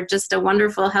packages and they're just a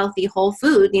wonderful, healthy, whole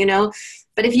food,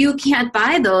 But if you can't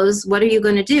buy those, what are you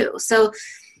going to do? So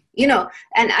you know,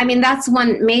 and I mean, that's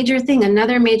one major thing.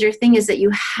 Another major thing is that you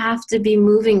have to be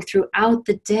moving throughout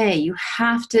the day. You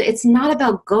have to, it's not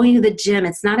about going to the gym.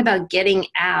 It's not about getting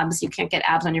abs. You can't get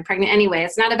abs when you're pregnant anyway.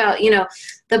 It's not about, you know,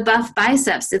 the buff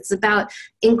biceps. It's about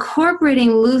incorporating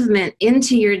movement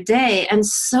into your day. And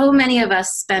so many of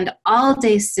us spend all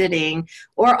day sitting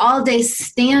or all day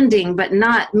standing, but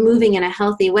not moving in a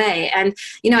healthy way. And,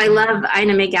 you know, I love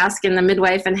Ina May Gaskin, the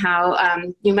midwife, and how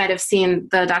you might have seen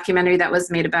the documentary that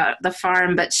was made about the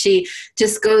farm, but she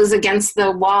just goes against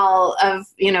the wall of,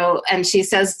 you know, and she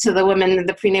says to the woman in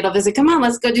the prenatal visit, come on,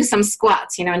 let's go do some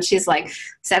squats, you know, and she's like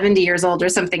 70 years old or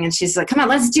something. And she's like, come on,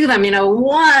 let's do them, you know,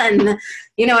 one,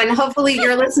 you know, and hopefully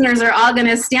your listeners are all going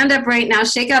to stand up right now,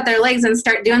 shake out their legs and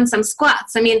start doing some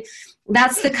squats. I mean,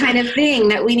 that's the kind of thing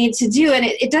that we need to do. And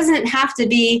it doesn't have to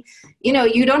be, you know,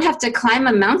 you don't have to climb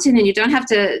a mountain and you don't have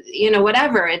to, you know,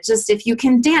 whatever. It just, if you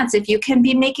can dance, if you can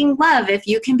be making love, if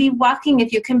you can be walking,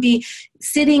 if you can be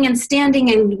sitting and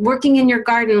standing and working in your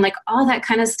garden, like all that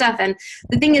kind of stuff. And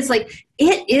the thing is, like,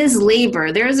 it is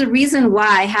labor. There's a reason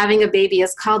why having a baby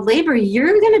is called labor.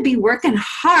 You're going to be working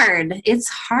hard. It's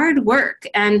hard work.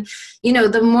 And, you know,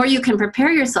 the more you can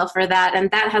prepare yourself for that, and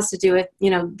that has to do with,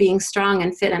 you know, being strong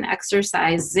and fit and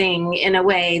exercising in a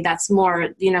way that's more,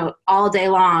 you know, all day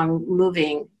long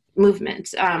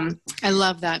movement. I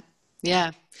love that.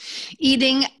 Yeah.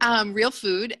 Eating real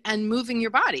food and moving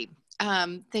your body.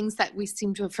 Things that we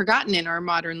seem to have forgotten in our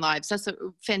modern lives. That's a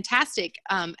fantastic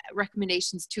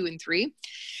recommendations 2 and 3.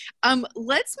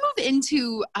 Let's move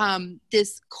into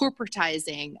this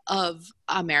corporatizing of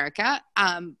America,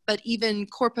 but even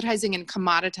corporatizing and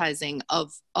commoditizing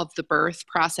of the birth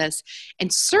process,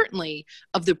 and certainly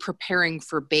of the preparing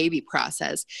for baby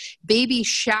process. Baby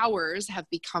showers have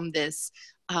become this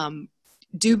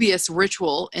dubious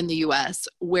ritual in the U.S.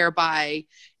 whereby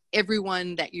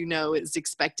everyone that you know is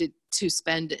expected to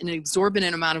spend an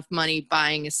exorbitant amount of money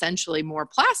buying essentially more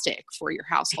plastic for your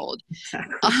household.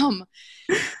 I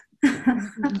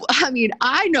mean,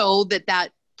 I know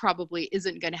that probably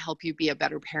isn't going to help you be a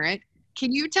better parent.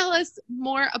 Can you tell us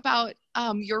more about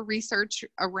your research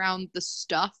around the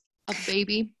stuff of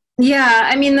baby? Yeah,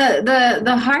 I mean,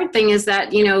 the hard thing is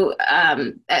that, you know,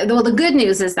 well, the good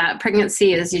news is that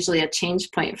pregnancy is usually a change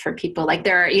point for people. Like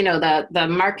there are, you know, the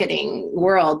marketing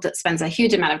world that spends a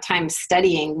huge amount of time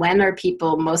studying when are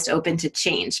people most open to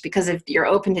change, because if you're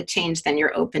open to change, then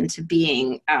you're open to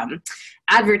being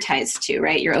advertised to,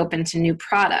 right? You're open to new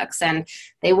products and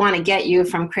they want to get you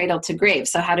from cradle to grave.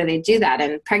 So how do they do that?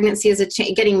 And pregnancy is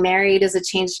getting married is a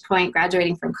change point,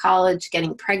 graduating from college,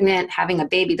 getting pregnant, having a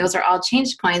baby, those are all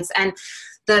change points. And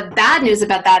the bad news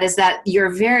about that is that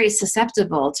you're very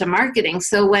susceptible to marketing.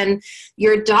 So when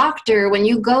your doctor, when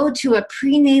you go to a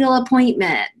prenatal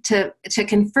appointment to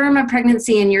confirm a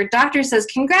pregnancy and your doctor says,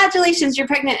 congratulations, you're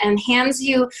pregnant, and hands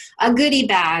you a goodie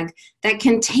bag that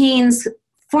contains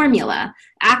formula,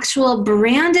 actual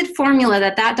branded formula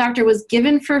that doctor was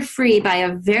given for free by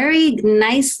a very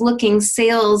nice looking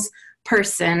sales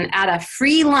person at a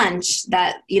free lunch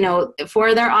that, you know,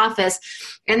 for their office.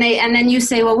 And then you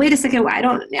say, well, wait a second,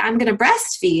 I'm going to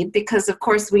breastfeed, because of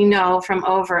course we know from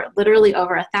literally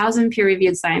over 1,000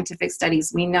 peer-reviewed scientific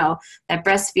studies, we know that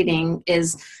breastfeeding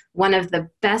is one of the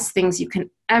best things you can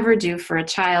ever do for a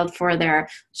child, for their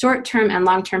short-term and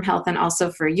long-term health, and also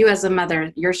for you as a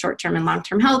mother, your short-term and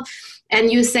long-term health. And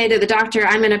you say to the doctor,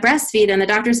 I'm going to breastfeed, and the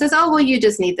doctor says, oh, well, you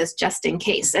just need this just in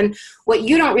case. And what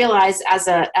you don't realize as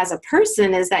a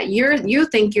person is that you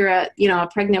think you're a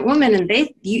pregnant woman, and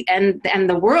and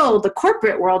the world, the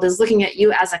corporate world, is looking at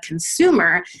you as a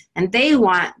consumer, and they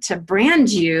want to brand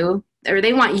you, or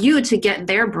they want you to get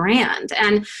their brand.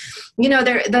 And you know,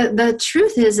 the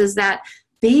truth is that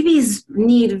babies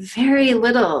need very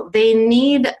little. They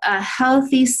need a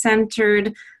healthy,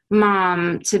 centered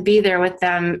mom to be there with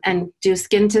them and do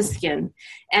skin to skin,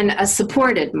 and a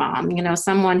supported mom, you know,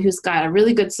 someone who's got a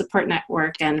really good support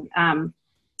network. And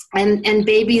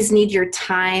babies need your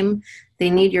time. They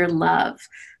need your love.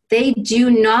 They do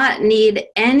not need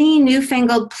any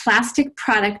newfangled plastic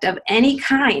product of any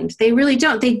kind. They really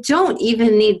don't. They don't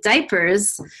even need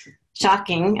diapers.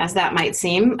 Shocking as that might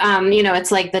seem. You know,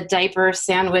 it's like the diaper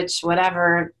sandwich,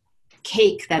 whatever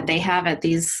cake that they have at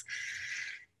these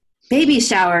baby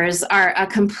showers are a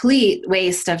complete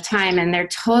waste of time, and they're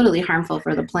totally harmful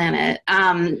for the planet.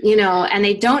 You know, and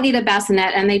they don't need a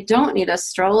bassinet, and they don't need a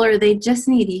stroller. They just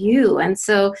need you. And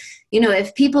so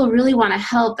if people really want to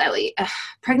help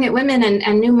pregnant women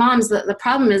and new moms, the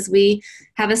problem is we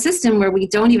have a system where we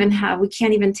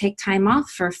can't even take time off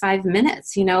for 5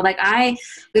 minutes.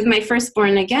 With my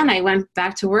firstborn, again, I went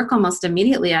back to work almost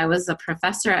immediately. I was a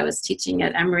professor. I was teaching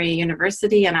at Emory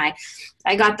University, and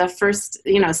I got the first,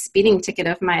 speeding ticket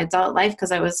of my adult life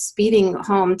because I was speeding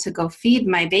home to go feed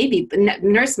my baby,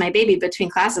 nurse my baby between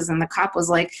classes. And the cop was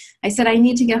like, I said, I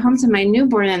need to get home to my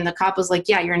newborn. And the cop was like,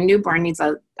 yeah, your newborn needs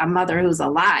a mother who's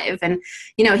alive. And,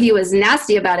 he was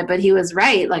nasty about it, but he was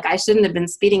right. Like, I shouldn't have been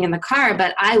speeding in the car,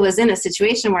 but I was in a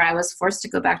situation where I was forced to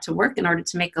go back to work in order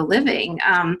to make a living.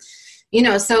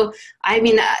 So,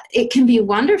 it can be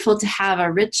wonderful to have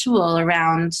a ritual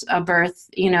around a birth,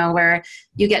 where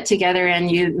you get together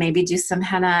and you maybe do some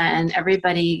henna and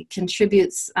everybody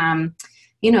contributes,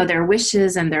 their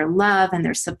wishes and their love and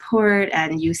their support,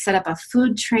 and you set up a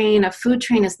food train. A food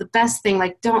train is the best thing.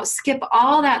 Like, don't skip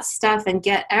all that stuff and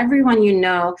get everyone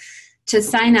to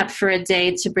sign up for a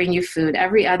day to bring you food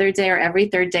every other day or every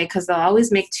third day, because they'll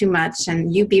always make too much.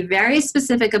 And you be very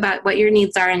specific about what your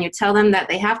needs are, and you tell them that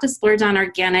they have to splurge on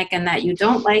organic and that you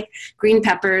don't like green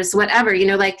peppers, whatever,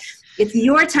 it's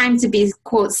your time to be,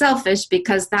 quote, selfish,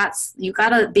 because you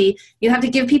have to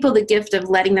give people the gift of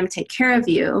letting them take care of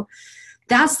you.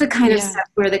 That's the kind of stuff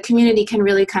where the community can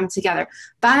really come together.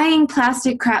 Buying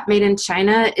plastic crap made in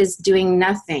China is doing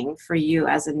nothing for you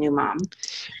as a new mom.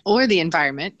 Or the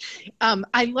environment.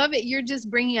 I love it. You're just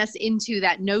bringing us into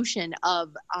that notion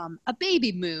of a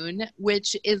baby moon,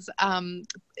 which is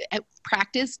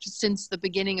practiced since the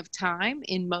beginning of time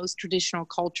in most traditional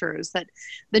cultures, that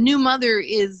the new mother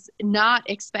is not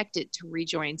expected to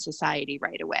rejoin society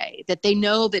right away, that they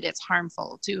know that it's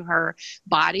harmful to her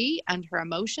body and her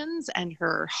emotions and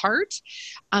her heart.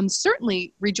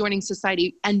 Certainly rejoining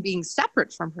society and being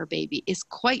separate from her baby is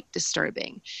quite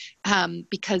disturbing,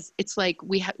 because it's like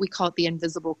we call it the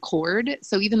invisible cord.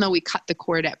 So even though we cut the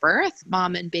cord at birth,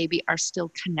 mom and baby are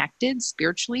still connected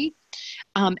spiritually.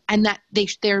 And that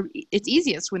it's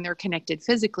easiest when they're connected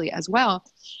physically as well.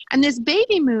 And this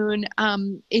baby moon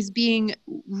is being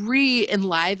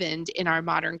re-enlivened in our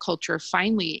modern culture,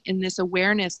 finally, in this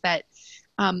awareness that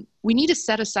we need to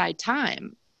set aside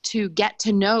time to get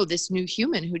to know this new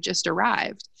human who just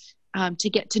arrived, to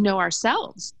get to know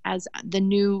ourselves as the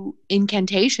new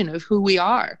incantation of who we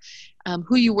are.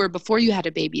 Who you were before you had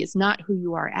a baby is not who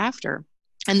you are after.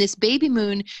 And this baby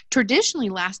moon traditionally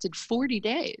lasted 40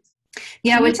 days.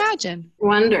 Yeah, which imagine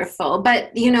wonderful.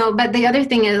 But the other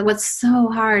thing is, what's so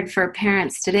hard for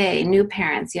parents today, new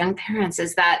parents, young parents,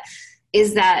 is that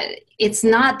it's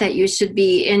not that you should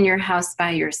be in your house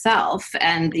by yourself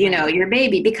and your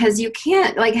baby, because you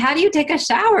can't, like, how do you take a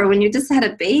shower when you just had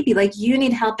a baby? Like, you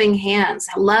need helping hands,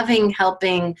 loving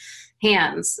helping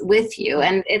hands with you.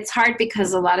 And it's hard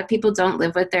because a lot of people don't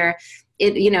live with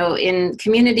in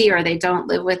community, or they don't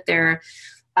live with their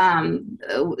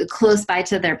close by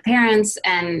to their parents,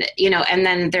 and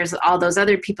then there's all those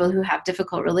other people who have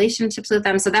difficult relationships with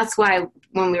them. So that's why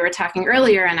when we were talking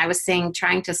earlier and I was saying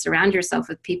trying to surround yourself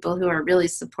with people who are really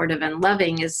supportive and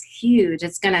loving is huge.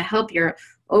 It's going to help your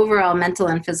overall mental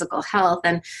and physical health.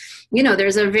 And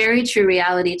there's a very true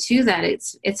reality too, that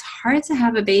it's hard to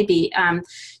have a baby.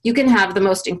 You can have the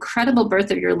most incredible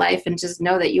birth of your life and just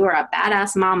know that you are a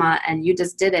badass mama and you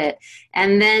just did it.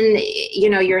 And then,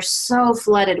 you're so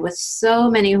flooded with so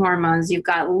many hormones. You've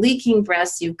got leaking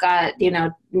breasts. You've got,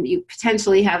 you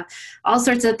potentially have all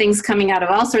sorts of things coming out of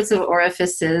all sorts of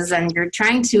orifices, and you're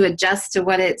trying to adjust to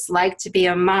what it's like to be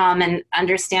a mom and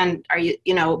understand,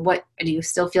 what, do you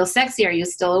still feel sexy? Are you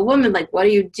still a woman? Like, what are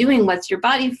you doing? What's your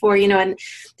body for? And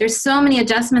there's so many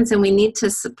adjustments, and we need to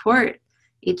support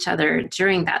each other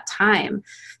during that time.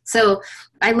 So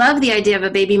I love the idea of a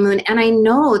baby moon. And I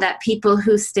know that people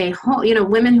who stay home,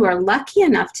 women who are lucky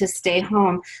enough to stay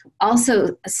home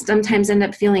also sometimes end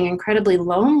up feeling incredibly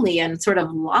lonely and sort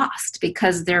of lost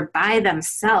because they're by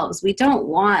themselves.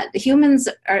 Humans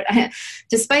are,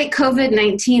 despite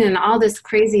COVID-19 and all this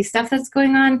crazy stuff that's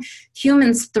going on,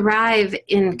 humans thrive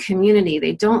in community.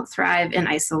 They don't thrive in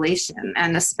isolation.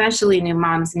 And especially new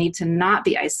moms need to not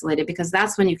be isolated, because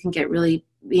that's when you can get really,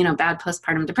 bad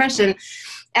postpartum depression.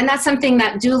 And that's something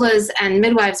that doulas and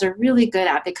midwives are really good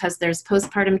at, because there's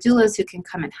postpartum doulas who can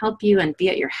come and help you and be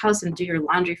at your house and do your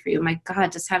laundry for you. My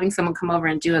God, just having someone come over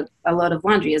and do a load of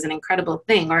laundry is an incredible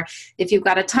thing. Or if you've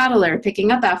got a toddler,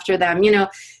 picking up after them,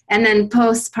 and then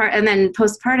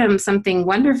postpartum, something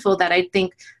wonderful that I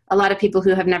think a lot of people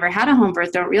who have never had a home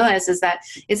birth don't realize is that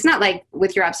it's not like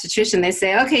with your obstetrician, they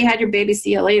say, okay, you had your baby,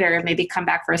 see you later, and maybe come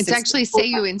back for it's actually say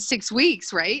you in 6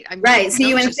 weeks, right? I mean, right. See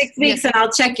you in 6 weeks and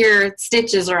I'll check your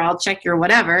stitches or I'll check your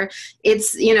whatever.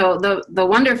 It's, the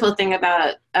wonderful thing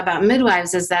about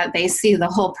midwives is that they see the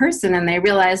whole person and they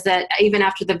realize that even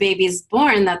after the baby's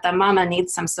born, that the mama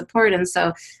needs some support. And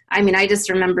so, I just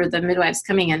remember the midwives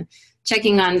coming and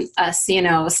checking on us,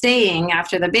 staying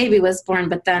after the baby was born,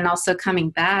 but then also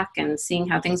coming back and seeing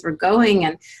how things were going.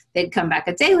 And they'd come back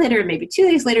a day later, maybe 2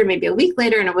 days later, maybe a week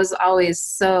later. And it was always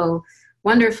so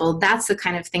wonderful. That's the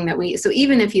kind of thing so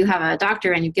even if you have a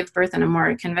doctor and you give birth in a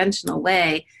more conventional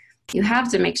way, you have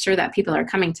to make sure that people are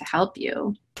coming to help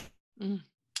you.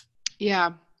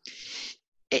 Yeah.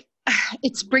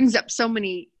 It brings up so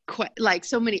many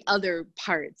other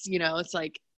parts, it's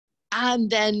like, and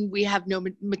then we have no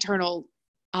maternal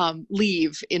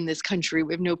leave in this country.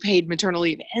 We have no paid maternal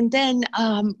leave. And then,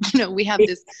 we have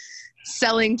this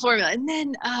selling formula and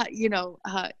then,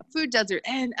 food desert.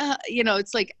 And,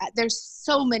 it's like, there's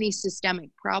so many systemic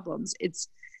problems. It's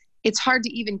hard to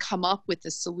even come up with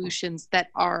the solutions that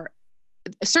are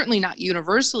certainly not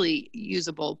universally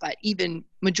usable, but even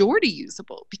majority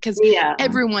usable, because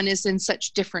everyone is in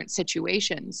such different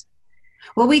situations.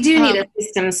 Well, we do need a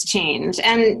systems change.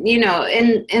 And,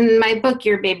 in my book,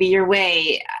 Your Baby, Your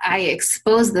Way, I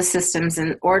expose the systems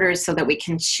and orders so that we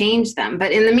can change them.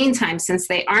 But in the meantime, since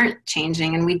they aren't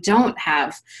changing and we don't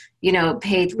have,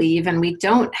 paid leave and we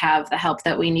don't have the help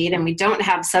that we need and we don't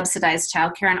have subsidized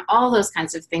childcare and all those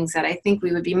kinds of things that I think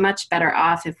we would be much better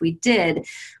off if we did,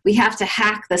 we have to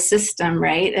hack the system,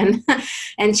 right?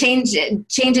 And change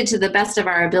it to the best of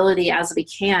our ability as we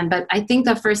can. But I think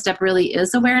the first step really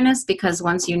is awareness, because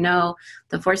once you know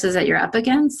the forces that you're up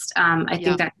against, I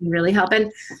think that can really help.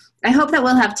 And I hope that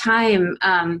we'll have time,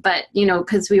 but,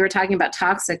 because we were talking about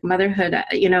toxic motherhood,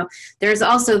 there's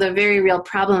also the very real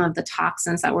problem of the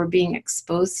toxins that we're being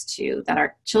exposed to, that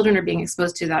our children are being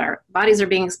exposed to, that our bodies are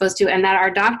being exposed to, and that our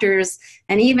doctors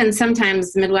and even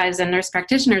sometimes midwives and nurse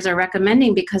practitioners are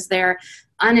recommending because they're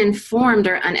uninformed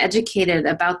or uneducated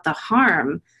about the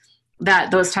harm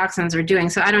that those toxins are doing.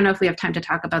 So I don't know if we have time to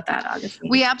talk about that, Augustine.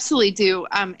 We absolutely do.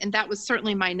 And that was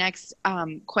certainly my next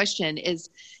question is,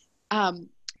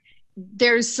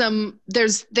 there's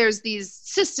these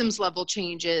systems level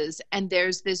changes, and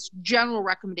there's this general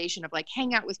recommendation of like,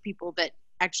 hang out with people that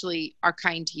actually are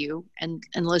kind to you and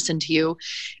listen to you,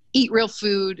 eat real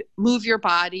food, move your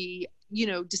body,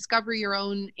 discover your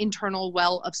own internal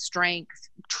well of strength,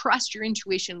 trust your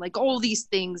intuition, like all these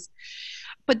things.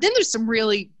 But then there's some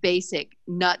really basic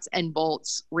nuts and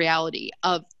bolts reality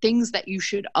of things that you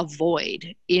should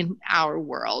avoid in our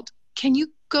world. Can you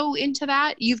go into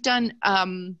that? You've done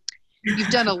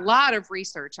a lot of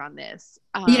research on this.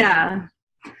 Yeah.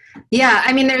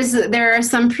 There are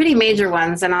some pretty major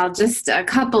ones, and I'll just a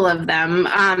couple of them.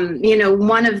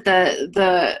 One of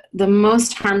the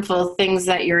most harmful things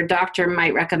that your doctor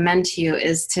might recommend to you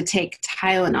is to take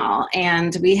Tylenol.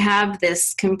 And we have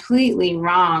this completely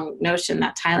wrong notion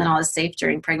that Tylenol is safe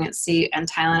during pregnancy and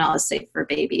Tylenol is safe for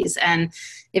babies. And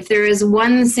if there is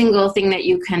one single thing that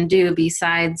you can do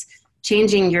besides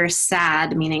changing your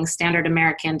SAD, meaning standard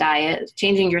American diet,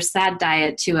 changing your SAD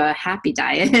diet to a happy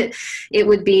diet, it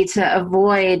would be to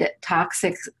avoid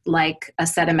toxics like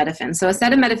acetaminophen. So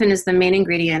acetaminophen is the main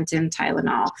ingredient in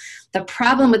Tylenol. The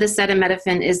problem with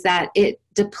acetaminophen is that it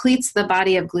depletes the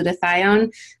body of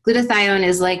glutathione. Glutathione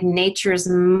is like nature's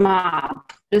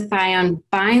mop. Glutathione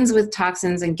binds with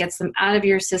toxins and gets them out of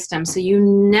your system. So you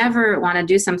never want to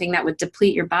do something that would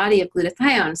deplete your body of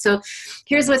glutathione. So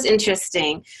here's what's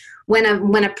interesting. When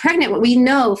a pregnant, we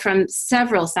know from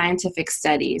several scientific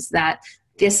studies that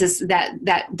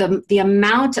the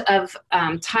amount of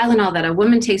Tylenol that a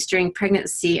woman takes during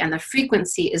pregnancy and the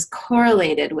frequency is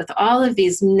correlated with all of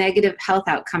these negative health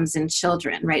outcomes in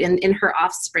children, right? In her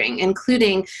offspring,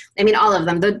 including, all of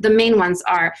them. The main ones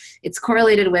are, it's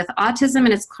correlated with autism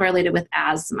and it's correlated with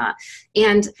asthma.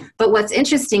 But what's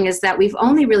interesting is that we've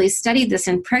only really studied this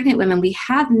in pregnant women. We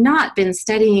have not been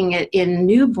studying it in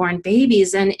newborn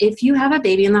babies. And if you have a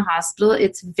baby in the hospital,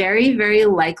 it's very, very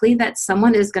likely that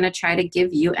someone is going to try to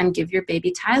give you and give your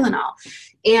baby Tylenol.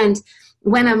 And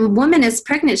when a woman is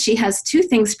pregnant, she has two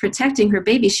things protecting her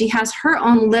baby. She has her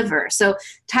own liver. So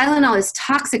Tylenol is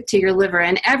toxic to your liver,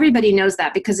 and everybody knows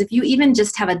that, because if you even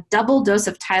just have a double dose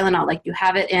of Tylenol, like you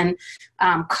have it in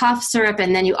cough syrup,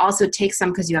 and then you also take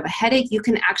some because you have a headache, you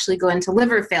can actually go into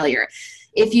liver failure.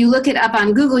 If you look it up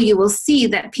on Google, you will see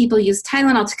that people use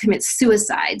Tylenol to commit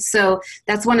suicide. So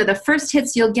that's one of the first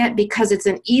hits you'll get, because it's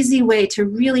an easy way to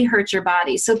really hurt your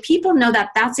body. So people know that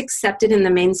that's accepted in the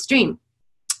mainstream.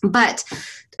 But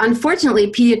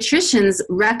unfortunately, pediatricians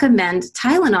recommend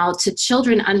Tylenol to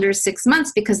children under 6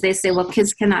 months because they say, well,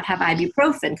 kids cannot have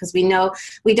ibuprofen, because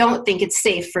we don't think it's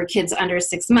safe for kids under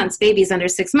 6 months, babies under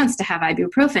 6 months, to have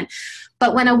ibuprofen.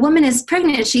 But when a woman is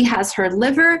pregnant, she has her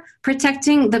liver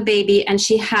protecting the baby and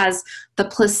she has the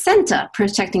placenta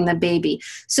protecting the baby.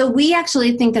 So we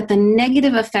actually think that the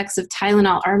negative effects of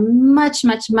Tylenol are much,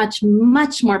 much, much,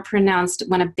 much more pronounced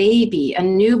when a baby, a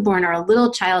newborn, or a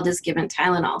little child is given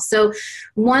Tylenol. So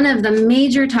one of the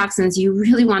major toxins you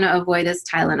really want to avoid is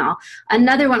Tylenol.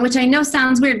 Another one, which I know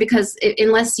sounds weird, because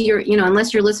unless your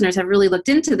listeners have really looked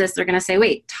into this, they're going to say,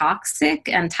 wait, toxic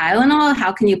and Tylenol?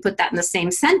 How can you put that in the same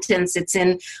sentence? It's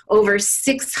in over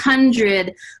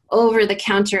 600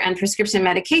 over-the-counter and prescription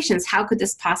medications. How could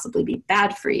this possibly be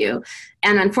bad for you?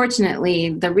 And unfortunately,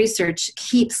 the research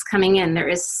keeps coming in. There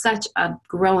is such a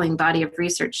growing body of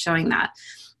research showing that.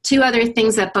 Two other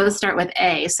things that both start with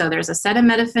A. So there's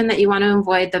acetaminophen that you want to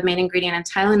avoid, the main ingredient in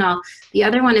Tylenol. The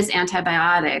other one is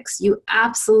antibiotics. You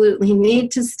absolutely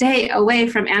need to stay away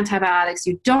from antibiotics.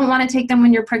 You don't want to take them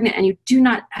when you're pregnant, and you do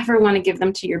not ever want to give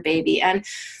them to your baby. And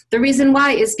the reason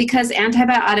why is because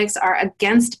antibiotics are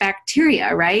against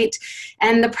bacteria, right?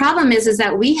 And the problem is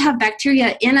that we have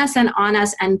bacteria in us and on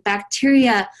us, and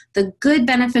bacteria, the good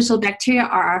beneficial bacteria,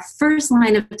 are our first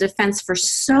line of defense for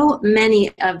so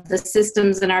many of the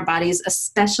systems in our bodies,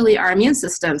 especially our immune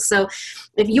system. So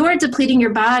if you're depleting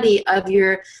your body of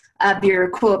your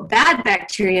quote bad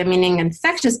bacteria, meaning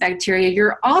infectious bacteria,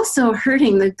 you're also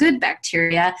hurting the good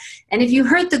bacteria. And if you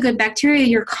hurt the good bacteria,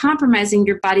 you're compromising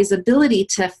your body's ability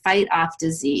to fight off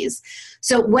disease.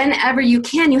 So whenever you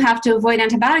can, you have to avoid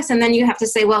antibiotics. And then you have to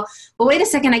say, well, wait a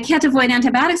second, I can't avoid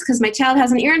antibiotics because my child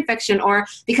has an ear infection, or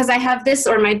because I have this,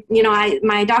 or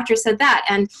my doctor said that.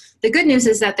 And the good news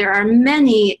is that there are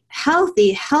many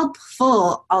healthy,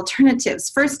 helpful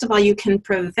alternatives. First of all, you can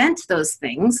prevent those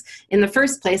things in the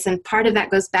first place. And part of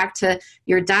that goes back to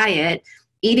your diet,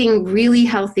 eating really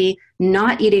healthy,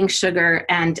 not eating sugar,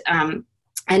 and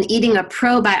eating a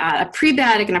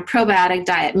prebiotic and a probiotic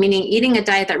diet, meaning eating a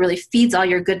diet that really feeds all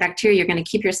your good bacteria. You're going to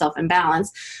keep yourself in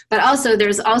balance. But also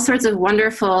there's all sorts of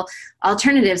wonderful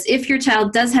alternatives. If your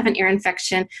child does have an ear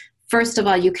infection, first of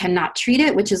all, you cannot treat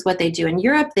it, which is what they do in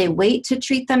Europe. They wait to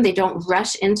treat them. They don't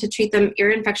rush in to treat them.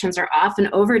 Ear infections are often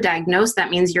overdiagnosed.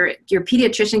 That means your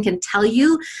pediatrician can tell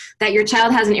you that your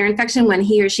child has an ear infection when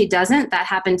he or she doesn't. That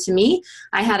happened to me.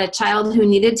 I had a child who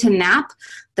needed to nap.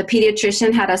 The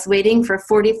pediatrician had us waiting for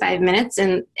 45 minutes,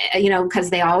 and because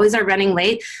they always are running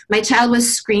late. My child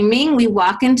was screaming. We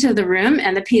walk into the room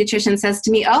and the pediatrician says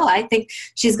to me, oh, I think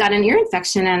she's got an ear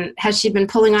infection, and has she been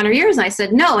pulling on her ears? And I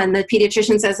said, no. And the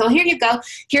pediatrician says, well, here you go.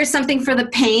 Here's something for the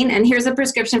pain, and here's a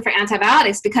prescription for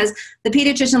antibiotics, because the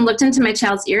pediatrician looked into my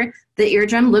child's ear. The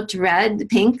eardrum looked red,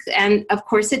 pink, and of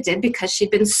course it did, because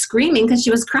she'd been screaming because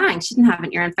she was crying. She didn't have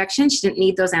an ear infection. She didn't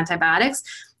need those antibiotics.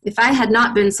 If I had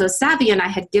not been so savvy and I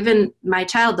had given my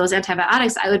child those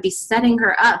antibiotics, I would be setting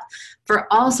her up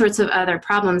for all sorts of other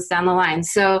problems down the line.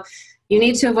 So you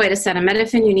need to avoid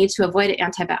acetaminophen, you need to avoid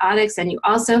antibiotics, and you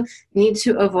also need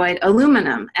to avoid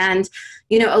aluminum. And,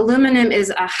 aluminum is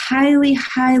a highly,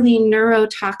 highly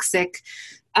neurotoxic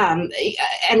and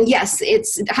yes,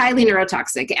 it's highly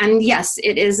neurotoxic. And yes,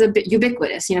 it is a bit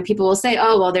ubiquitous. People will say,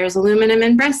 oh, well, there's aluminum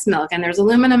in breast milk and there's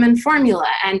aluminum in formula.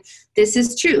 And this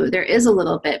is true. There is a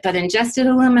little bit, but ingested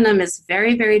aluminum is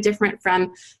very, very different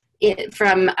from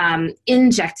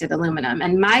injected aluminum.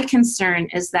 And my concern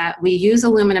is that we use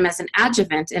aluminum as an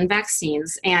adjuvant in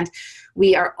vaccines, and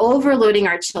we are overloading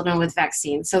our children with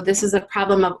vaccines. So this is a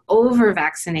problem of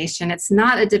over-vaccination. It's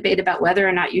not a debate about whether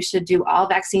or not you should do all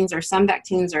vaccines or some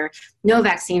vaccines or no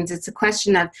vaccines. It's a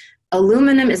question of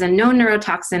aluminum is a known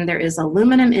neurotoxin. There is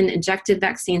aluminum in injected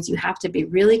vaccines. You have to be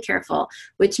really careful,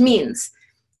 which means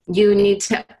you need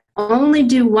to only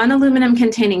do one aluminum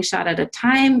containing shot at a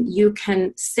time. You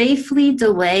can safely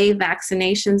delay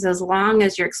vaccinations as long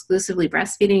as you're exclusively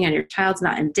breastfeeding and your child's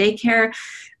not in daycare.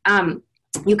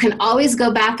 You can always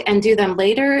go back and do them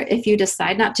later if you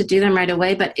decide not to do them right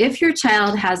away. But if your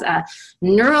child has a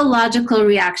neurological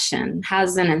reaction,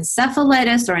 has an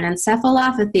encephalitis or an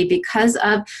encephalopathy because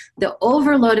of the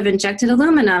overload of injected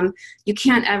aluminum, you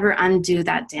can't ever undo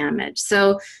that damage.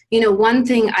 So, one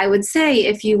thing I would say,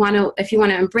 if you want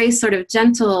to embrace sort of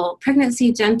gentle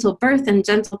pregnancy, gentle birth, and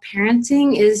gentle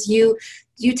parenting, is you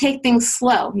take things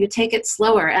slow. You take it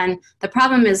slower. And the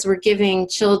problem is we're giving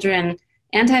children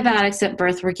antibiotics at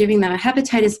birth. We're giving them a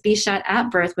hepatitis B shot at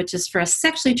birth, which is for a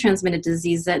sexually transmitted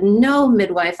disease that no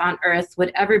midwife on earth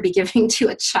would ever be giving to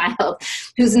a child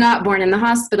who's not born in the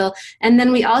hospital. And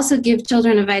then we also give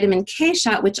children a vitamin K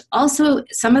shot, which also,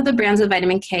 some of the brands of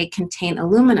vitamin K contain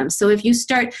aluminum. So if you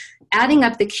start adding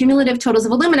up the cumulative totals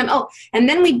of aluminum, and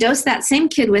then we dose that same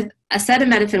kid with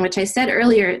acetaminophen, which I said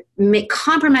earlier,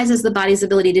 compromises the body's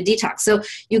ability to detox. So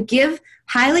you give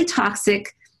highly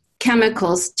toxic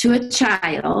chemicals to a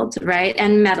child, right,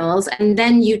 and metals, and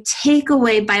then you take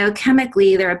away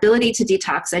biochemically their ability to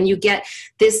detox, and you get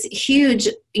this huge,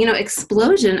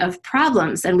 explosion of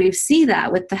problems. And we see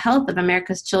that with the health of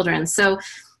America's children. So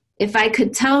if I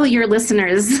could tell your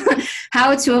listeners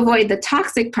how to avoid the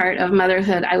toxic part of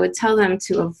motherhood, I would tell them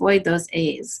to avoid those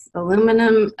A's: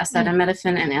 aluminum,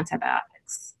 acetaminophen, and antibiotics.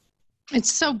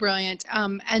 It's so brilliant.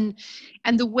 And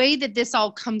the way that this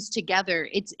all comes together,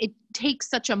 it takes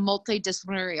such a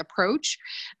multidisciplinary approach.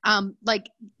 Like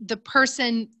the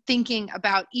person thinking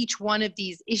about each one of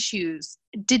these issues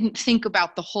didn't think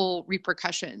about the whole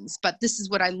repercussions. But this is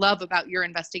what I love about your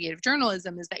investigative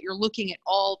journalism, is that you're looking at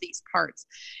all these parts,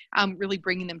 really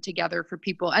bringing them together for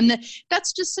people. And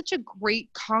that's just such a great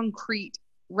concrete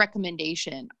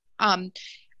recommendation.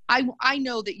 I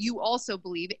know that you also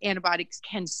believe antibiotics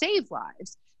can save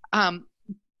lives,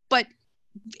 but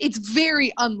it's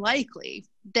very unlikely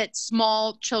that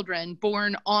small children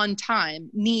born on time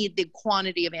need the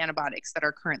quantity of antibiotics that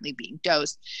are currently being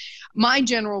dosed. My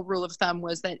general rule of thumb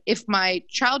was that if my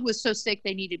child was so sick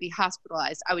they needed to be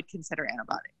hospitalized, I would consider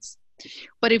antibiotics.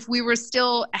 But if we were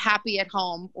still happy at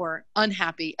home or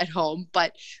unhappy at home,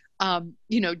 but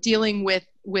dealing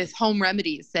with home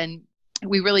remedies, then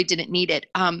we really didn't need it.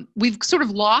 We've sort of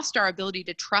lost our ability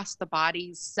to trust the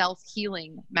body's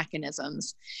self-healing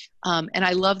mechanisms. And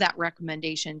I love that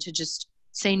recommendation to just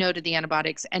say no to the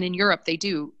antibiotics. And in Europe, they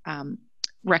do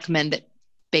recommend that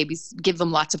babies give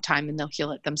them lots of time and they'll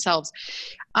heal it themselves.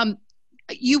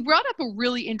 You brought up a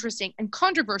really interesting and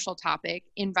controversial topic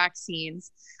in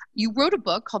vaccines. You wrote a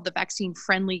book called The Vaccine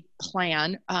Friendly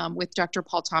Plan with Dr.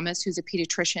 Paul Thomas, who's a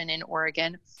pediatrician in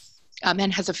Oregon.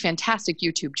 And has a fantastic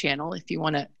YouTube channel if you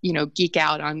want to, geek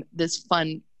out on this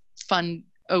fun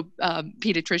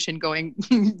pediatrician going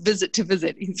visit to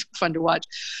visit. He's fun to watch.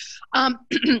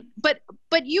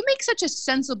 But you make such a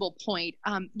sensible point.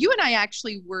 You and I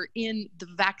actually were in the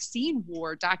vaccine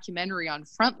war documentary on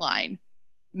Frontline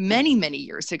many, many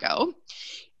years ago.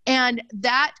 And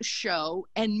that show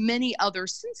and many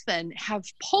others since then have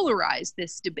polarized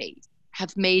this debate,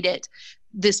 have made it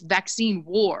this vaccine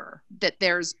war, that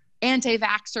there's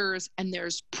anti-vaxxers and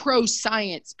there's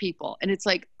pro-science people. And it's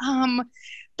like,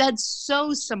 that's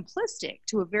so simplistic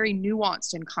to a very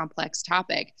nuanced and complex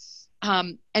topic.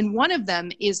 And one of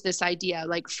them is this idea,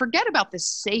 like, forget about the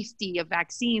safety of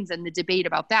vaccines and the debate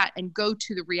about that, and go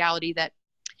to the reality that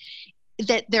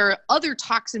there are other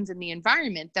toxins in the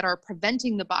environment that are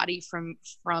preventing the body from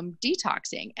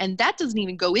detoxing. And that doesn't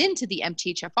even go into the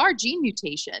MTHFR gene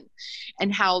mutation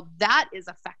and how that is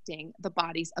affecting the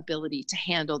body's ability to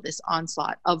handle this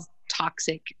onslaught of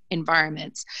toxic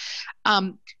environments.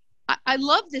 I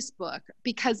love this book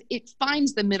because it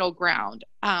finds the middle ground.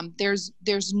 There's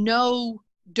no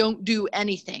don't do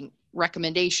anything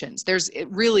recommendations. There's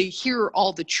really, here are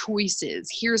all the choices.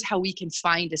 Here's how we can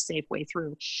find a safe way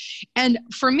through. And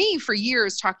for me, for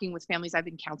years, talking with families, I've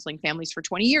been counseling families for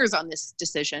 20 years on this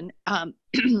decision.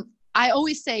 I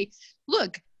always say,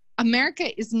 look,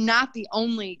 America is not the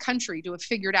only country to have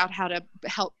figured out how to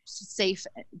help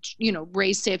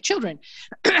raise safe children.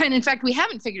 And in fact, we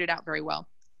haven't figured it out very well.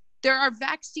 There are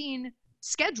vaccine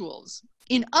schedules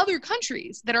in other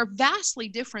countries that are vastly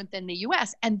different than the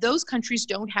US, and those countries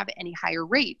don't have any higher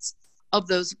rates of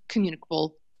those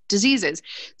communicable diseases.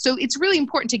 So it's really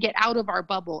important to get out of our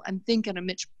bubble and think in a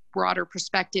much broader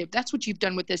perspective. That's what you've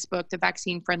done with this book, The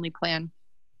Vaccine Friendly Plan.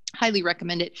 Highly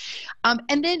recommend it.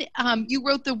 And then you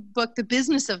wrote the book, The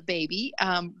Business of Baby,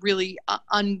 really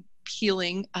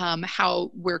unpeeling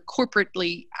how we're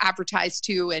corporately advertised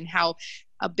to and how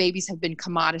babies have been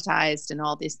commoditized and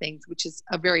all these things, which is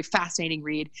a very fascinating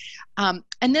read. And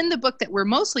then the book that we're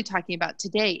mostly talking about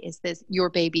today is this Your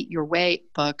Baby, Your Way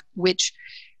book, which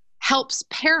helps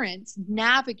parents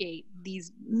navigate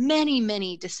these many,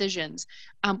 many decisions.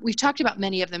 We've talked about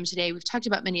many of them today. We've talked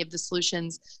about many of the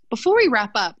solutions. Before we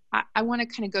wrap up, I want to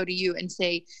kind of go to you and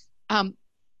say,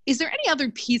 is there any other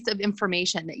piece of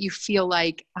information that you feel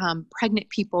like pregnant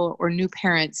people or new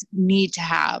parents need to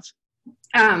have?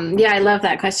 Yeah, I love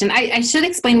that question. I should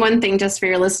explain one thing just for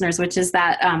your listeners, which is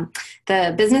that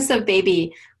The Business of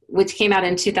Baby, which came out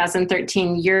in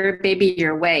 2013, Your Baby,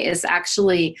 Your Way, is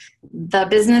actually The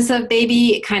Business of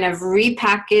Baby kind of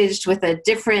repackaged with a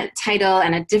different title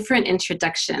and a different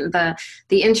introduction. The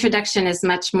introduction is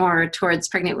much more towards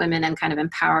pregnant women and kind of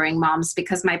empowering moms,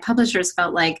 because my publishers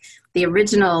felt like the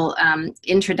original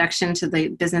introduction to The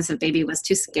Business of Baby was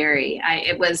too scary.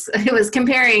 It was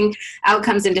comparing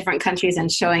outcomes in different countries and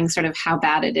showing sort of how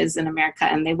bad it is in America,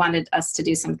 and they wanted us to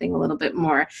do something a little bit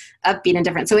more upbeat and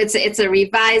different. So it's a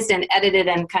revised and edited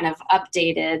and kind of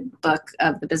updated book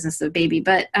of The Business of Baby.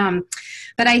 But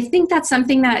I think that's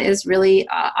something that is really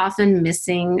often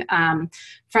missing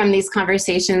from these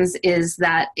conversations, is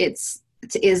that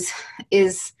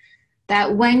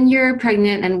that when you're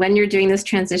pregnant and when you're doing this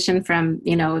transition from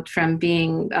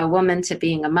being a woman to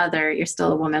being a mother, you're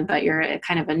still a woman, but you're a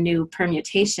kind of a new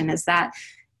permutation, is that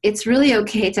it's really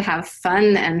okay to have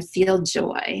fun and feel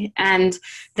joy, and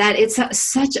that it's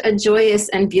such a joyous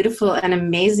and beautiful and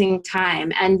amazing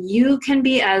time. And you can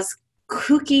be as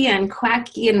kooky and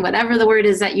quacky and whatever the word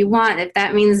is that you want, if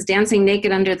that means dancing naked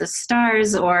under the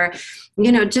stars or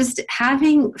just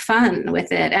having fun with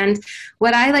it. And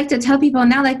what I like to tell people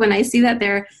now, like when I see that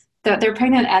they're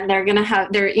pregnant and they're going to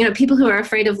have, people who are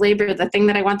afraid of labor, the thing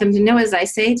that I want them to know is I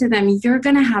say to them, you're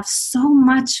going to have so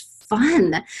much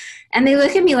fun. And they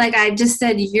look at me like I just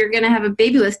said, you're going to have a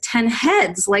baby with 10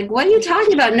 heads. Like, what are you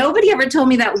talking about? Nobody ever told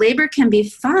me that labor can be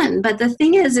fun. But the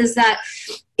thing is that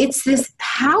it's this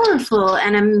powerful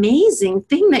and amazing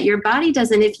thing that your body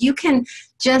does. And if you can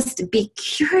just be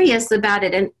curious about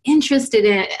it and interested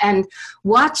in it and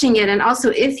watching it, and also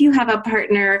if you have a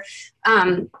partner,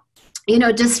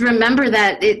 just remember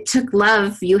that it took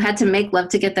love. You had to make love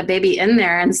to get the baby in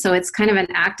there. And so it's kind of an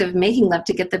act of making love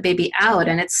to get the baby out.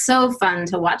 And it's so fun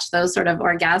to watch those sort of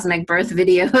orgasmic birth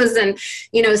videos and,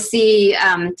 see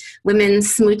women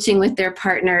smooching with their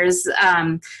partners.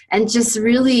 And just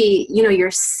really,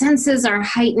 your senses are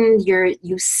heightened.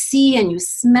 You see and you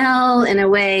smell in a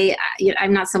way.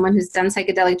 I'm not someone who's done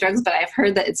psychedelic drugs, but I've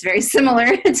heard that it's very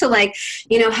similar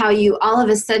to how you all of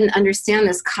a sudden understand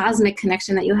this cosmic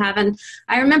connection that you have. And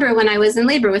I remember when I was in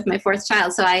labor with my fourth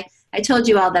child, so I told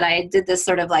you all that I did this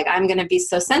sort of like, I'm going to be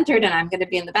so centered and I'm going to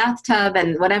be in the bathtub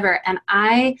and whatever. And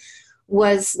I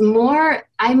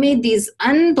made these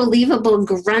unbelievable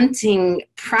grunting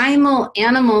primal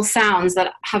animal sounds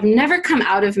that have never come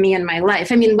out of me in my life.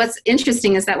 I mean, what's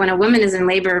interesting is that when a woman is in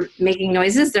labor making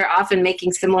noises, they're often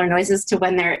making similar noises to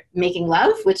when they're making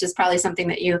love, which is probably something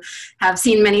that you have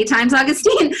seen many times,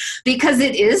 Augustine, because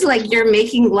it is like you're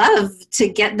making love to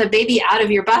get the baby out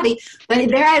of your body. But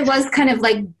there I was kind of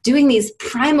like doing these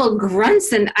primal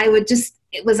grunts, and I would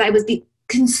be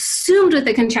consumed with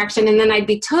the contraction, and then I'd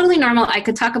be totally normal. I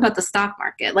could talk about the stock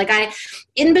market.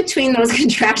 In between those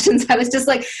contractions, I was just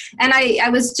like, and I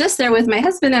was just there with my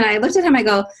husband, and I looked at him, I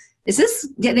go, is this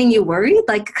getting you worried?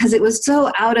 Because it was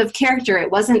so out of character.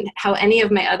 It wasn't how any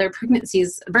of my other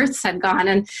births had gone.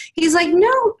 And he's like,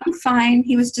 no, I'm fine.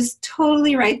 He was just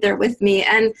totally right there with me.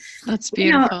 And that's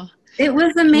beautiful. It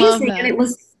was amazing. And it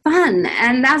was fun.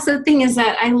 And that's the thing, is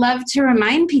that I love to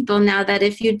remind people now that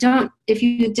if you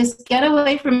just get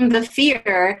away from the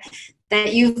fear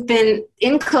that you've been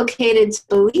inculcated to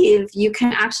believe, you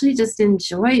can actually just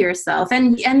enjoy yourself.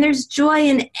 And there's joy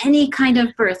in any kind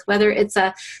of birth, whether it's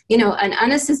an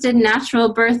unassisted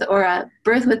natural birth, or a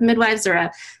birth with midwives, or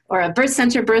a birth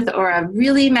center birth, or a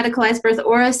really medicalized birth,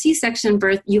 or a C-section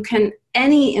birth. You can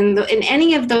in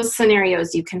any of those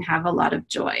scenarios, you can have a lot of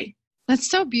joy. That's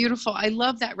so beautiful. I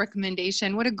love that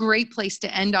recommendation. What a great place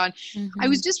to end on. Mm-hmm. I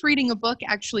was just reading a book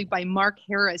actually by Mark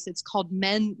Harris. It's called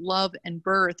Men, Love, and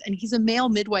Birth. And he's a male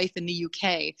midwife in the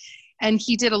UK. And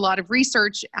he did a lot of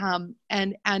research.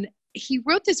 And he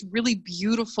wrote this really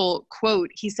beautiful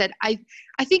quote. He said, I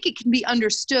think it can be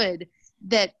understood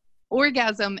that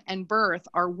orgasm and birth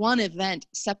are one event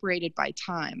separated by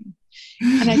time.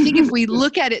 And I think if we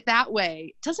look at it that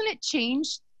way, doesn't it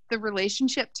change the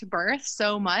relationship to birth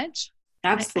so much?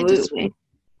 Absolutely.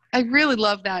 I really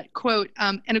love that quote.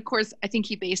 And of course, I think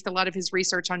he based a lot of his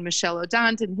research on Michel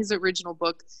Odent and his original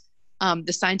book,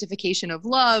 The Scientification of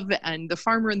Love, and The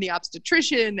Farmer and the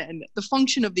Obstetrician, and The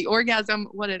Function of the Orgasm.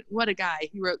 What a guy.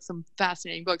 He wrote some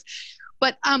fascinating books.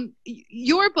 But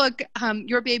your book,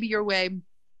 Your Baby, Your Way,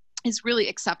 is really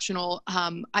exceptional.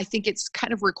 I think it's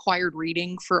kind of required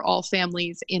reading for all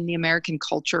families in the American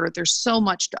culture. There's so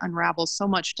much to unravel, so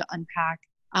much to unpack,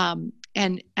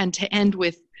 and to end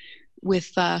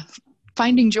with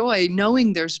finding joy,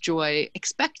 knowing there's joy,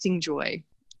 expecting joy.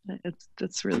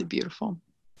 That's really beautiful.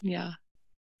 Yeah.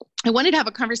 I wanted to have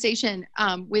a conversation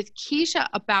with Keisha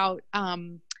about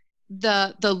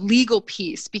the legal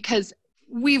piece, because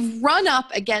we've run up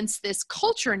against this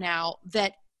culture now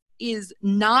that is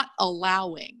not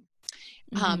allowing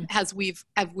as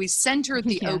we centered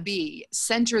the OB,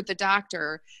 centered the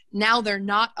doctor, now they're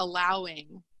not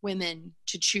allowing women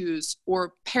to choose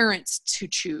or parents to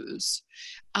choose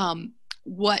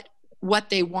what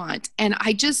they want. And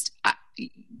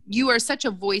you are such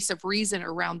a voice of reason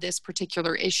around this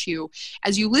particular issue.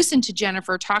 As you listen to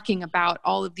Jennifer talking about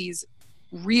all of these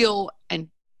real and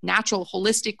natural,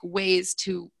 holistic ways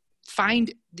to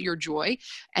find your joy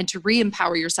and to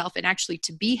re-empower yourself and actually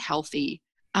to be healthy,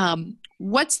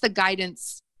 what's the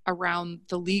guidance around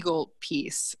the legal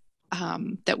piece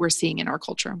that we're seeing in our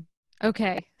culture?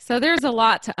 Okay, so there's a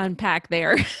lot to unpack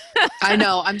there. I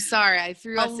know. I'm sorry. I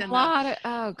threw us in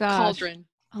the cauldron.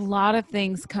 A lot of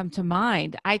things come to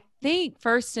mind. I think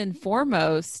first and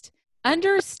foremost,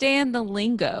 understand the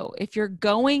lingo. If you're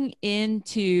going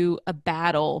into a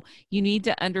battle, you need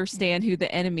to understand who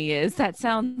the enemy is. That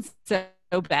sounds so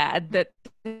bad that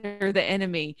they're the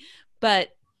enemy, but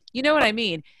you know what I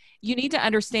mean. You need to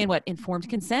understand what informed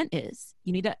consent is.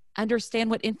 You need to understand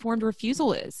what informed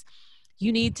refusal is.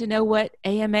 You need to know what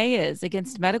AMA is,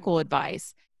 against medical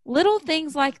advice. Little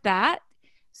things like that.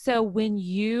 So when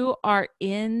you are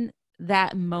in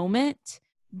that moment,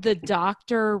 the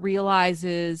doctor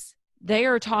realizes they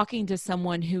are talking to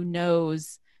someone who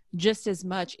knows just as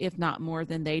much, if not more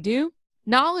than they do.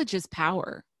 Knowledge is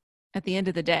power at the end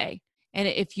of the day. And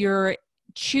if you're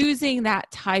choosing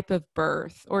that type of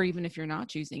birth, or even if you're not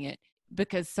choosing it,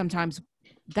 because sometimes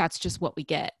that's just what we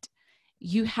get,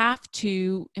 you have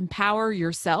to empower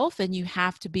yourself and you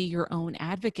have to be your own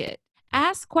advocate.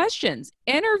 Ask questions,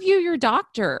 interview your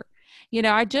doctor.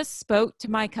 I just spoke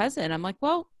to my cousin. I'm like,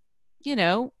 well,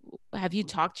 have you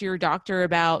talked to your doctor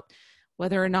about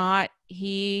whether or not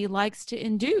he likes to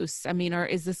induce? I mean, or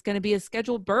is this going to be a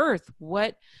scheduled birth?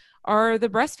 What are the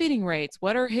breastfeeding rates?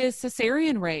 What are his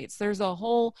cesarean rates? There's a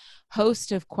whole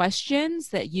host of questions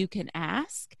that you can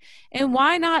ask. And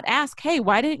why not ask, hey,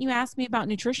 why didn't you ask me about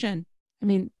nutrition? I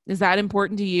mean, is that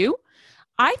important to you?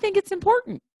 I think it's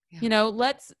important. Yeah.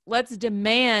 Let's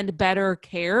demand better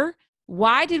care.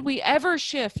 Why did we ever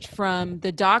shift from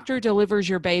the doctor delivers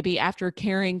your baby after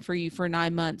caring for you for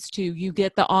 9 months to you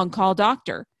get the on-call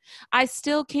doctor? I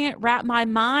still can't wrap my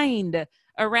mind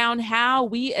around how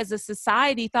we as a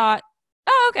society thought,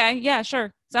 oh, okay, yeah,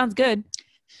 sure, sounds good.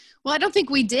 Well, I don't think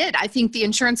we did. I think the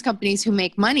insurance companies who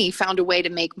make money found a way to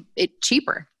make it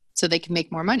cheaper so they can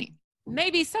make more money.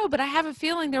 Maybe so, but I have a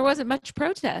feeling there wasn't much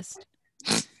protest.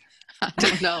 I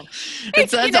don't know.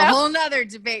 That's a whole nother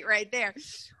debate right there.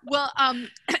 Well,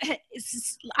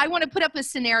 I want to put up a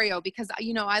scenario because,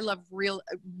 I love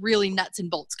really nuts and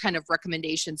bolts kind of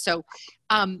recommendations. So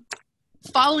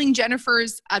following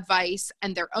Jennifer's advice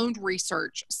and their own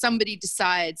research, somebody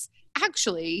decides,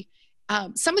 actually,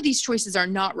 some of these choices are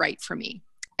not right for me.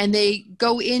 And they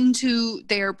go into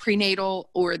their prenatal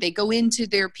or they go into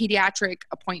their pediatric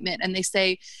appointment and they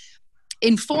say,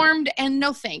 informed and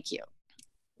no thank you.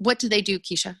 What do they do,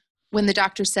 Keisha, when the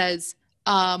doctor says,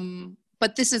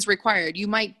 but this is required? You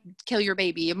might kill your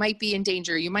baby. You might be in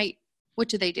danger. What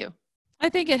do they do? I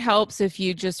think it helps if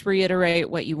you just reiterate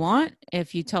what you want,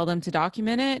 if you tell them to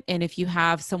document it, and if you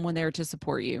have someone there to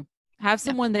support you. Have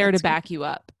someone there to back you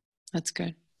up. That's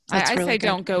good. I say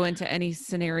don't go into any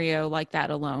scenario like that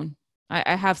alone.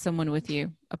 I have someone with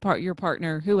you, your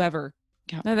partner, whoever.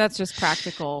 Yeah. No, that's just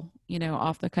practical,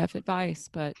 off the cuff advice,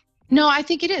 but. No, I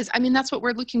think it is. I mean, that's what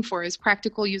we're looking for is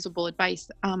practical, usable advice.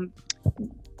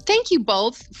 Thank you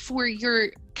both for your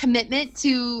commitment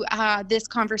to this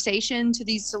conversation, to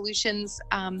these solutions.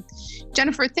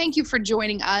 Jennifer, thank you for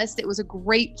joining us. It was a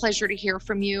great pleasure to hear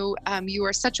from you. You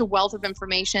are such a wealth of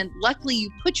information. Luckily, you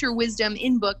put your wisdom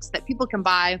in books that people can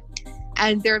buy,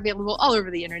 and they're available all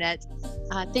over the internet.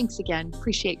 Thanks again.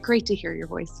 Great to hear your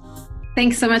voice.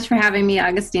 Thanks so much for having me,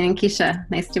 Augustine and Keisha.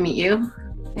 Nice to meet you.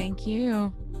 Thank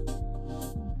you.